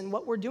listen,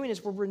 what we're doing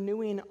is we're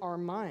renewing our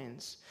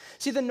minds.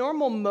 See, the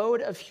normal mode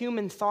of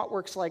human thought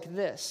works like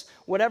this.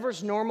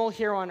 Whatever's normal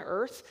here on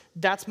earth,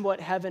 that's what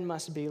heaven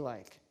must be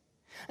like.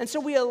 And so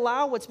we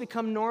allow what's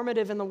become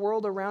normative in the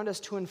world around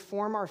us to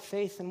inform our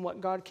faith in what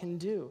God can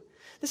do.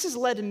 This has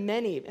led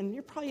many, and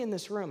you're probably in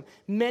this room,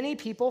 many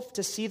people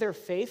to see their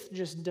faith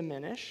just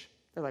diminish.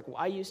 They're like, well,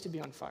 I used to be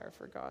on fire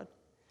for God.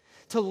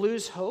 To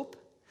lose hope,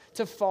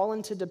 to fall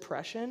into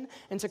depression,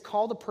 and to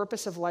call the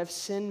purpose of life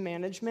sin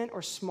management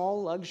or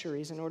small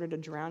luxuries in order to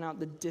drown out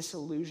the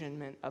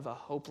disillusionment of a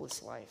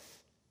hopeless life.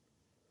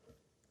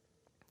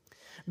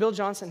 Bill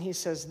Johnson, he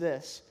says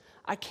this,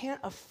 I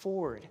can't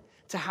afford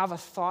to have a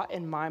thought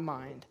in my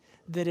mind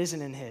that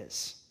isn't in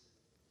his.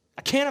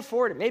 I can't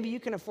afford it. Maybe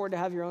you can afford to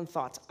have your own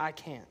thoughts. I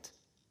can't.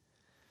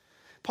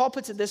 Paul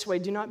puts it this way: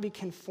 do not be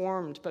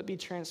conformed, but be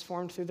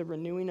transformed through the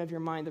renewing of your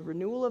mind. The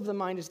renewal of the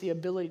mind is the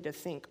ability to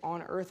think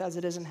on earth as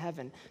it is in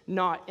heaven,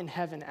 not in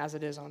heaven as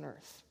it is on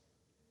earth.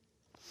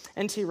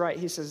 N.T. Wright,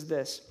 he says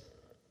this: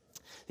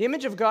 the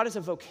image of God is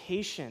a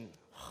vocation,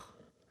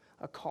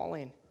 a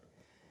calling.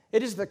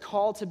 It is the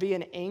call to be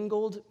an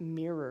angled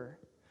mirror,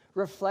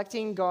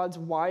 reflecting God's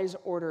wise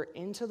order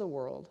into the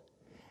world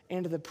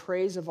and the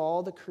praise of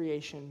all the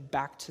creation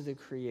back to the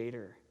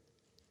Creator.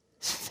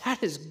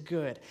 That is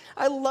good.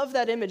 I love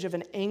that image of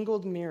an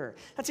angled mirror.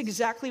 That's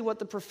exactly what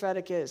the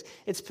prophetic is.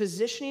 It's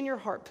positioning your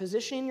heart,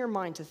 positioning your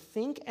mind to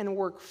think and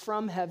work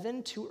from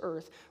heaven to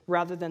earth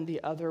rather than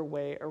the other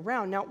way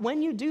around. Now,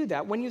 when you do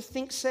that, when you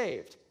think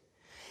saved,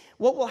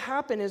 what will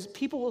happen is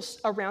people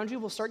around you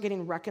will start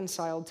getting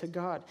reconciled to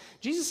God.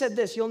 Jesus said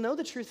this: you'll know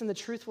the truth and the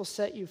truth will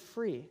set you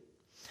free.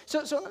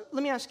 So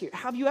let me ask you,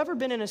 have you ever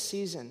been in a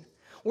season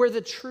where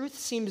the truth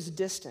seems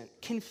distant,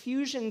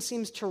 confusion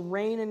seems to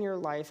reign in your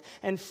life,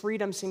 and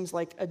freedom seems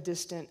like a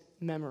distant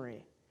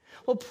memory?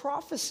 Well,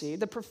 prophecy,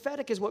 the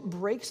prophetic, is what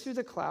breaks through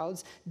the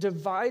clouds,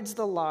 divides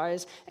the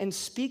lies, and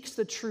speaks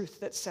the truth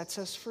that sets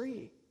us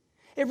free.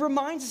 It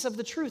reminds us of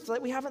the truth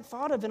that we haven't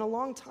thought of in a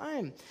long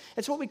time.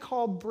 It's what we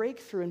call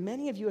breakthrough, and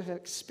many of you have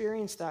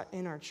experienced that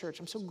in our church.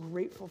 I'm so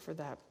grateful for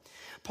that.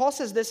 Paul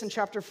says this in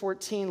chapter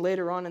 14,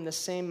 later on in the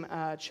same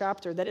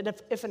chapter, that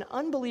if an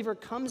unbeliever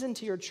comes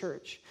into your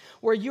church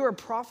where you are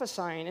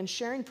prophesying and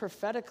sharing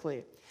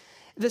prophetically,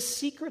 the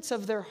secrets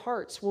of their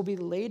hearts will be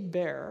laid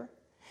bare.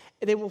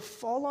 They will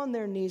fall on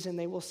their knees and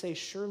they will say,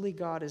 surely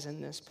God is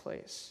in this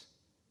place.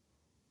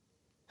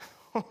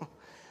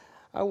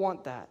 I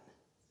want that.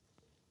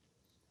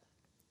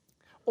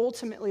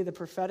 Ultimately, the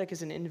prophetic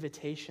is an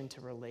invitation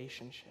to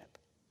relationship.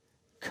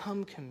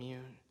 Come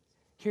commune.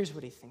 Here's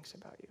what he thinks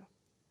about you.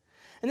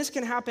 And this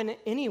can happen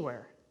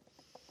anywhere.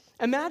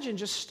 Imagine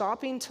just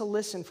stopping to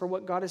listen for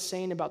what God is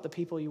saying about the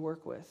people you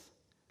work with.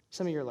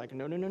 Some of you are like,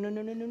 no,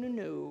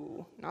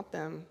 not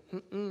them.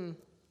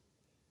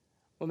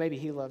 Well, maybe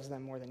he loves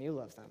them more than you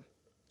love them.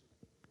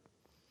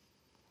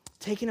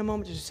 Taking a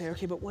moment to just say,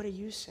 okay, but what are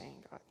you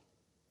saying, God,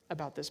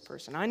 about this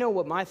person? I know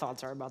what my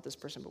thoughts are about this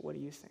person, but what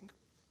do you think?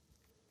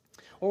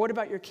 Or what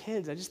about your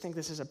kids? I just think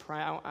this is I'm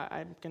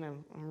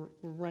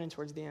running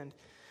towards the end.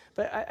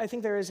 But I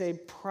think there is a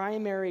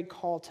primary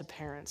call to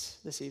parents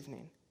this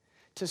evening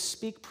to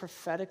speak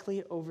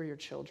prophetically over your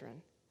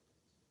children.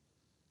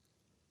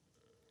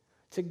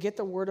 To get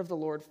the word of the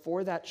Lord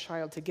for that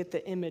child, to get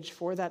the image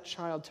for that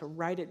child, to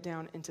write it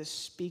down and to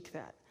speak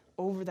that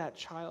over that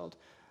child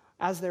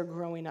as they're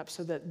growing up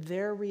so that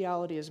their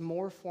reality is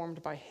more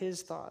formed by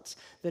his thoughts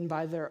than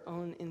by their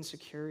own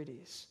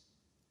insecurities.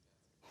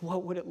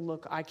 What would it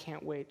look? I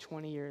can't wait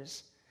 20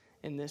 years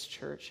in this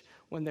church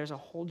when there's a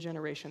whole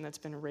generation that's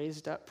been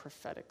raised up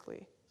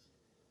prophetically.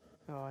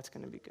 Oh, it's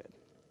going to be good.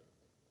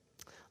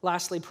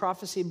 Lastly,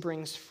 prophecy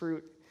brings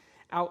fruit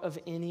out of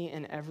any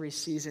and every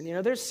season. You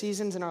know, there's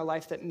seasons in our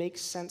life that make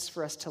sense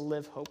for us to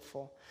live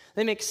hopeful.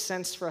 They make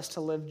sense for us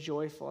to live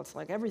joyful. It's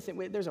like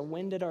there's a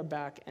wind at our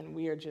back and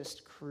we are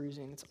just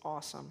cruising. It's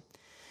awesome.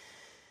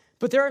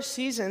 But there are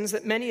seasons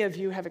that many of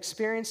you have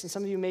experienced, and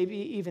some of you may be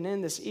even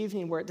in this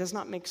evening, where it does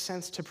not make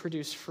sense to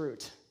produce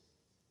fruit.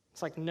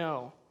 It's like,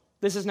 no,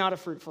 this is not a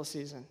fruitful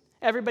season.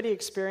 Everybody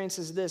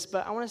experiences this,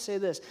 but I want to say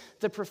this.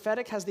 The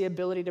prophetic has the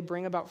ability to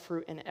bring about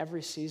fruit in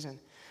every season.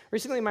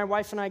 Recently, my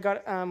wife and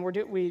I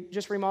we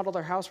just remodeled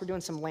our house. We're doing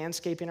some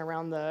landscaping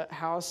around the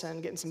house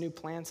and getting some new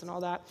plants and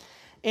all that.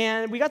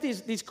 And we got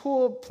these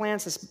cool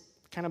plants, this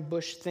kind of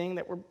bush thing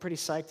that we're pretty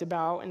psyched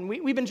about. And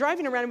we've been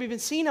driving around and we've been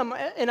seeing them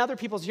in other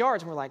people's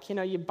yards. And we're like,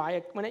 you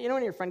buy when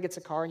your friend gets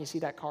a car and you see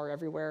that car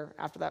everywhere,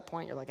 after that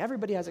point, you're like,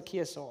 everybody has a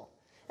Kia Soul.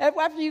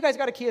 After you guys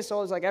got a Kia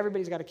Soul, it's like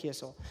everybody's got a Kia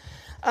Soul.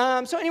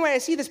 So anyway, I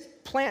see this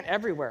plant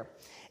everywhere.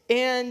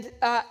 And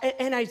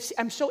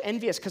I'm so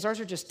envious because ours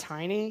are just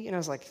tiny.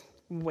 It's like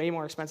way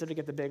more expensive to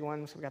get the big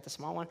one, so we got the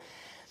small one.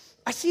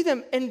 I see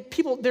them, and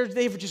people,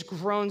 they've just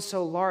grown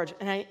so large.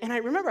 And I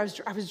remember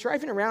I was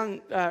driving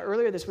around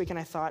earlier this week, and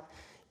I thought,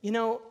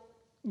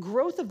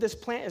 growth of this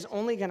plant is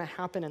only going to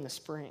happen in the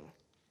spring.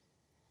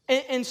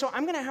 And so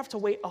I'm going to have to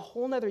wait a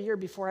whole nother year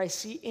before I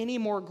see any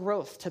more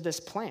growth to this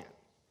plant.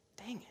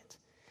 Dang it.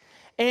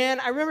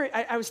 And I remember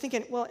I was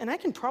thinking, well, and I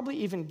can probably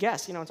even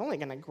guess, it's only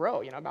going to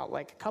grow, about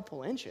like a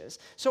couple inches.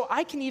 So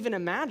I can even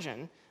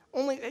imagine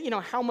only,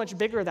 how much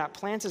bigger that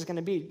plant is going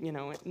to be,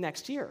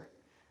 next year.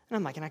 And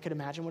I'm like, and I could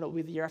imagine what it will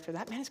be the year after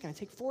that. Man, it's going to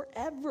take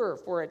forever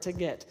for it to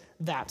get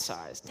that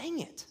size. Dang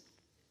it.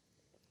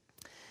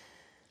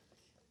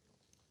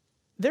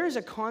 There is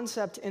a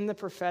concept in the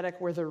prophetic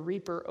where the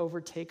reaper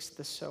overtakes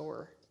the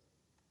sower.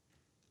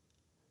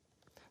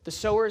 The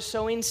sower is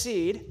sowing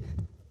seed,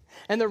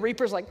 and the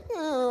reaper's like,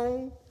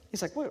 oh.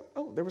 He's like, whoa,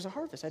 oh, there was a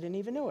harvest. I didn't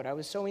even know it. I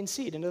was sowing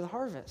seed into the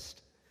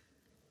harvest.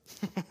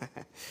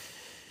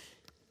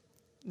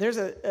 There's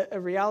a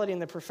reality in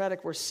the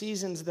prophetic where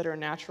seasons that are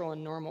natural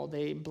and normal,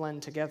 they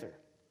blend together.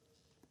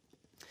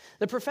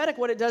 The prophetic,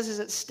 what it does is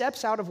it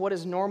steps out of what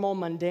is normal,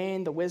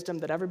 mundane, the wisdom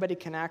that everybody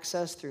can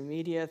access through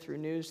media, through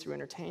news, through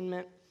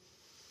entertainment.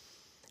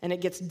 and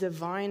it gets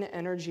divine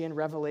energy and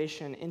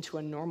revelation into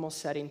a normal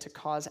setting to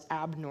cause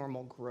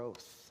abnormal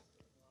growth.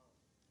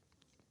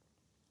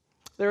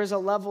 There is a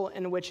level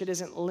in which it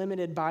isn't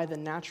limited by the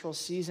natural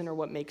season or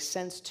what makes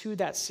sense to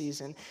that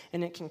season,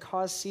 and it can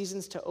cause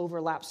seasons to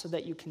overlap so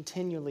that you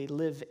continually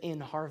live in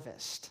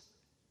harvest.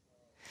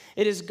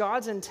 It is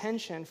God's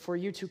intention for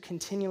you to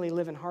continually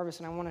live in harvest,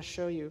 and I want to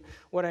show you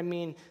what I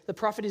mean. The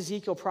prophet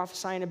Ezekiel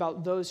prophesying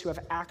about those who have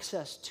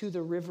access to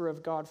the river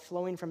of God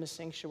flowing from his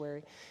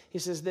sanctuary. He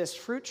says this,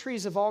 fruit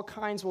trees of all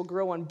kinds will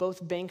grow on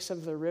both banks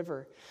of the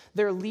river.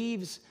 Their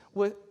leaves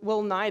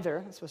will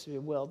neither, that's supposed to be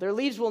will, their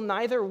leaves will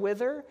neither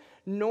wither,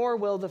 nor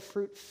will the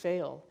fruit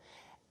fail.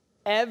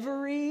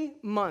 Every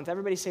month,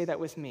 everybody say that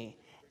with me,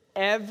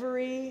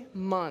 every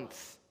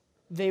month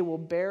they will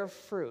bear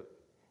fruit,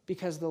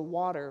 because the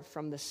water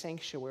from the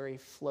sanctuary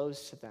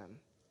flows to them.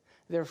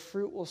 Their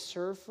fruit will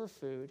serve for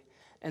food,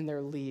 and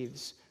their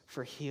leaves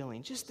for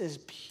healing. Just this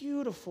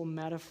beautiful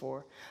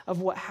metaphor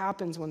of what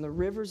happens when the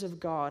rivers of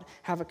God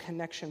have a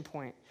connection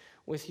point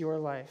with your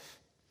life.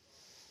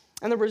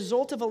 And the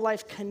result of a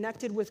life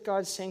connected with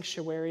God's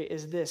sanctuary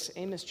is this,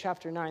 Amos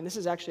chapter 9. This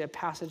is actually a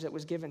passage that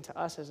was given to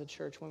us as a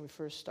church when we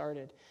first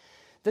started.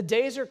 The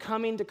days are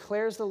coming,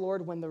 declares the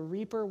Lord, when the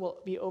reaper will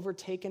be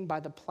overtaken by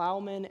the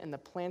plowman and the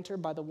planter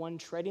by the one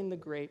treading the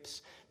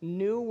grapes.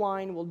 New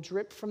wine will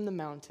drip from the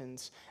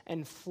mountains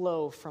and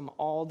flow from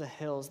all the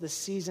hills. The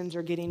seasons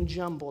are getting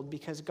jumbled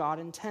because God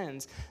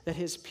intends that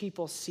his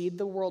people seed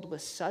the world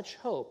with such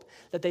hope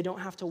that they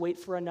don't have to wait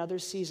for another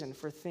season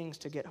for things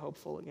to get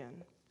hopeful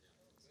again.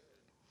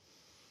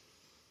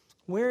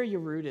 Where are you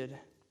rooted?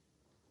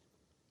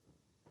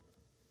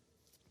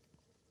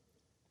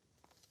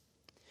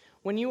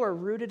 When you are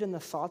rooted in the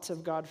thoughts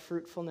of God,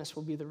 fruitfulness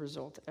will be the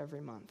result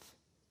every month.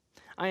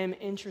 I am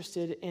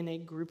interested in a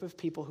group of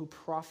people who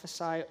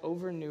prophesy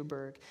over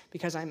Newburgh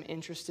because I'm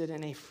interested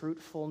in a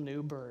fruitful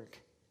Newburgh.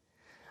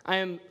 I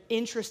am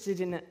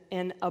interested in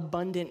an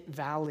abundant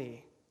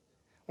valley.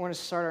 We're going to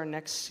start our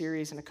next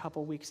series in a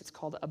couple weeks. It's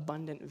called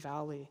Abundant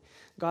Valley.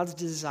 God's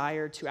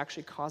desire to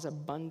actually cause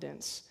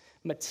abundance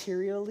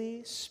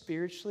materially,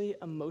 spiritually,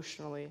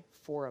 emotionally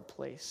for a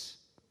place.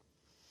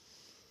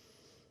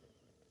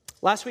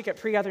 Last week at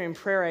pre-gathering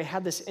prayer, I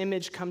had this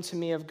image come to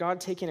me of God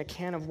taking a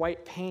can of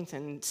white paint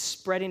and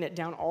spreading it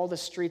down all the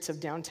streets of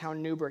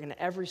downtown Newburgh, and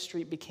every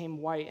street became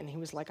white, and he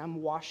was like,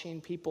 I'm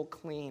washing people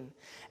clean.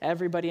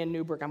 Everybody in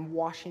Newburgh, I'm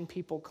washing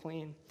people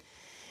clean.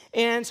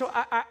 And so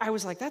I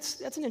was like,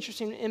 that's an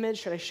interesting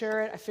image. Should I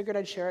share it? I figured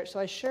I'd share it, so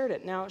I shared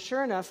it. Now,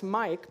 sure enough,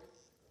 Mike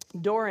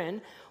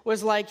Doran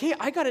was like, hey,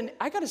 I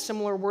got a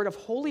similar word of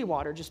holy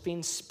water just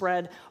being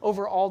spread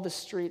over all the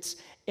streets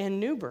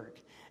in Newburgh.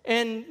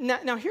 And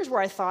now here's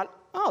where I thought,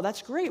 oh,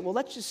 that's great. Well,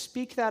 let's just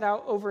speak that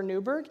out over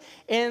Newburgh,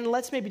 and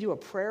let's maybe do a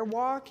prayer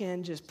walk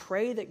and just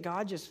pray that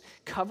God just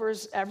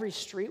covers every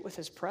street with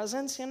his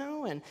presence,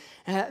 and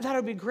that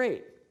would be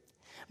great.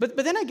 But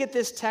then I get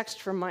this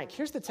text from Mike.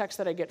 Here's the text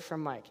that I get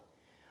from Mike.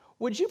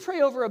 Would you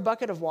pray over a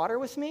bucket of water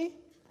with me?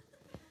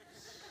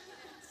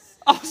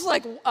 I was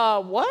like,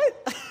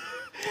 what?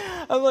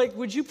 I'm like,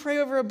 would you pray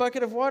over a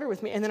bucket of water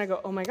with me? And then I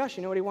go, oh my gosh,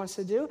 you know what he wants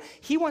to do?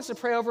 He wants to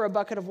pray over a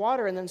bucket of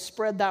water and then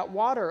spread that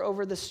water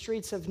over the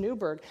streets of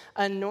Newburgh,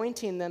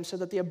 anointing them so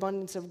that the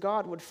abundance of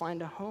God would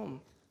find a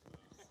home.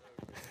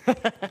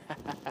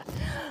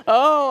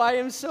 Oh, I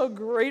am so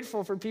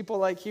grateful for people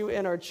like you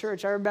in our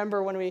church. I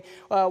remember when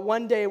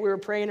one day we were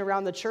praying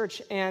around the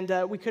church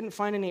and we couldn't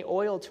find any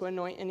oil to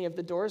anoint any of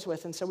the doors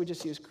with, and so we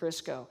just used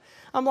Crisco.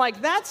 I'm like,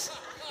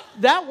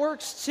 that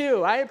works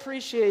too. I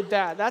appreciate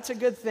that. That's a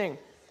good thing.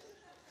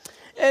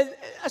 And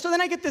so then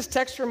I get this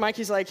text from Mike.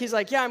 He's like,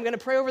 yeah, I'm going to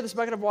pray over this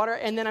bucket of water,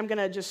 and then I'm going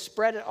to just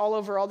spread it all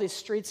over all these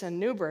streets in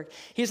Newburgh.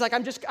 He's like,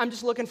 I'm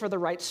just looking for the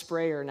right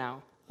sprayer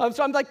now.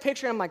 So I'm like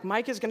picturing, I'm like,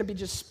 Mike is going to be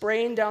just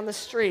spraying down the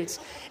streets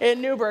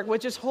in Newburgh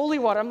with just holy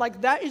water. I'm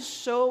like, that is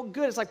so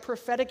good. It's like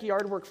prophetic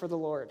yard work for the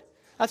Lord.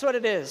 That's what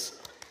it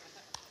is.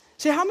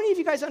 See, how many of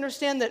you guys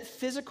understand that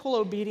physical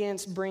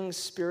obedience brings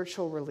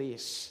spiritual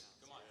release?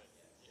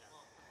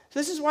 So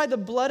this is why the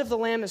blood of the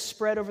Lamb is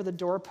spread over the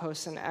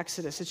doorposts in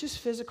Exodus. It's just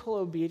physical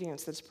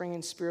obedience that's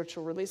bringing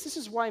spiritual release. This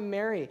is why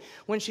Mary,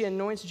 when she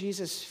anoints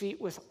Jesus' feet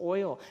with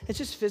oil, it's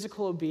just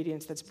physical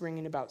obedience that's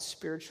bringing about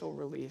spiritual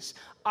release.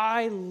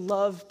 I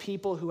love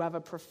people who have a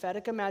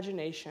prophetic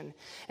imagination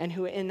and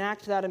who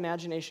enact that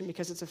imagination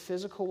because it's a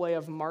physical way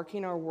of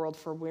marking our world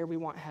for where we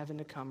want heaven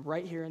to come,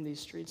 right here in these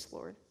streets,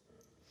 Lord.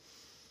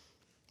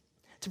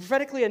 To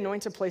prophetically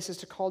anoint a place is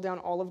to call down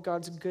all of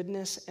God's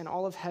goodness and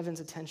all of heaven's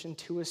attention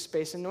to a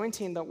space.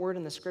 Anointing, that word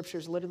in the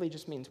scriptures, literally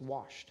just means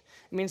washed.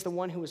 It means the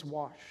one who is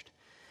washed.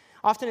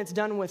 Often it's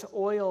done with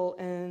oil,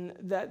 and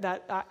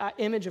that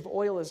image of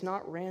oil is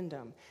not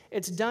random.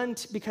 It's done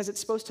because it's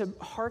supposed to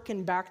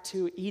hearken back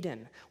to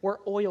Eden, where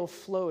oil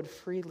flowed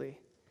freely.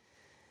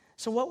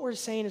 So what we're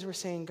saying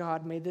is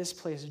God, may this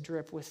place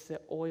drip with the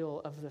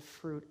oil of the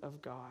fruit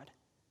of God.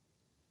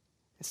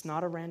 It's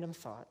not a random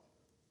thought.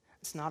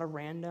 It's not a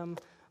random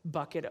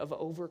bucket of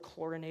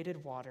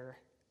over-chlorinated water.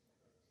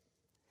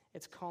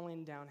 It's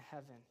calling down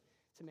heaven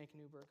to make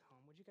Newburgh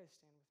home. Would you guys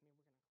stand with me?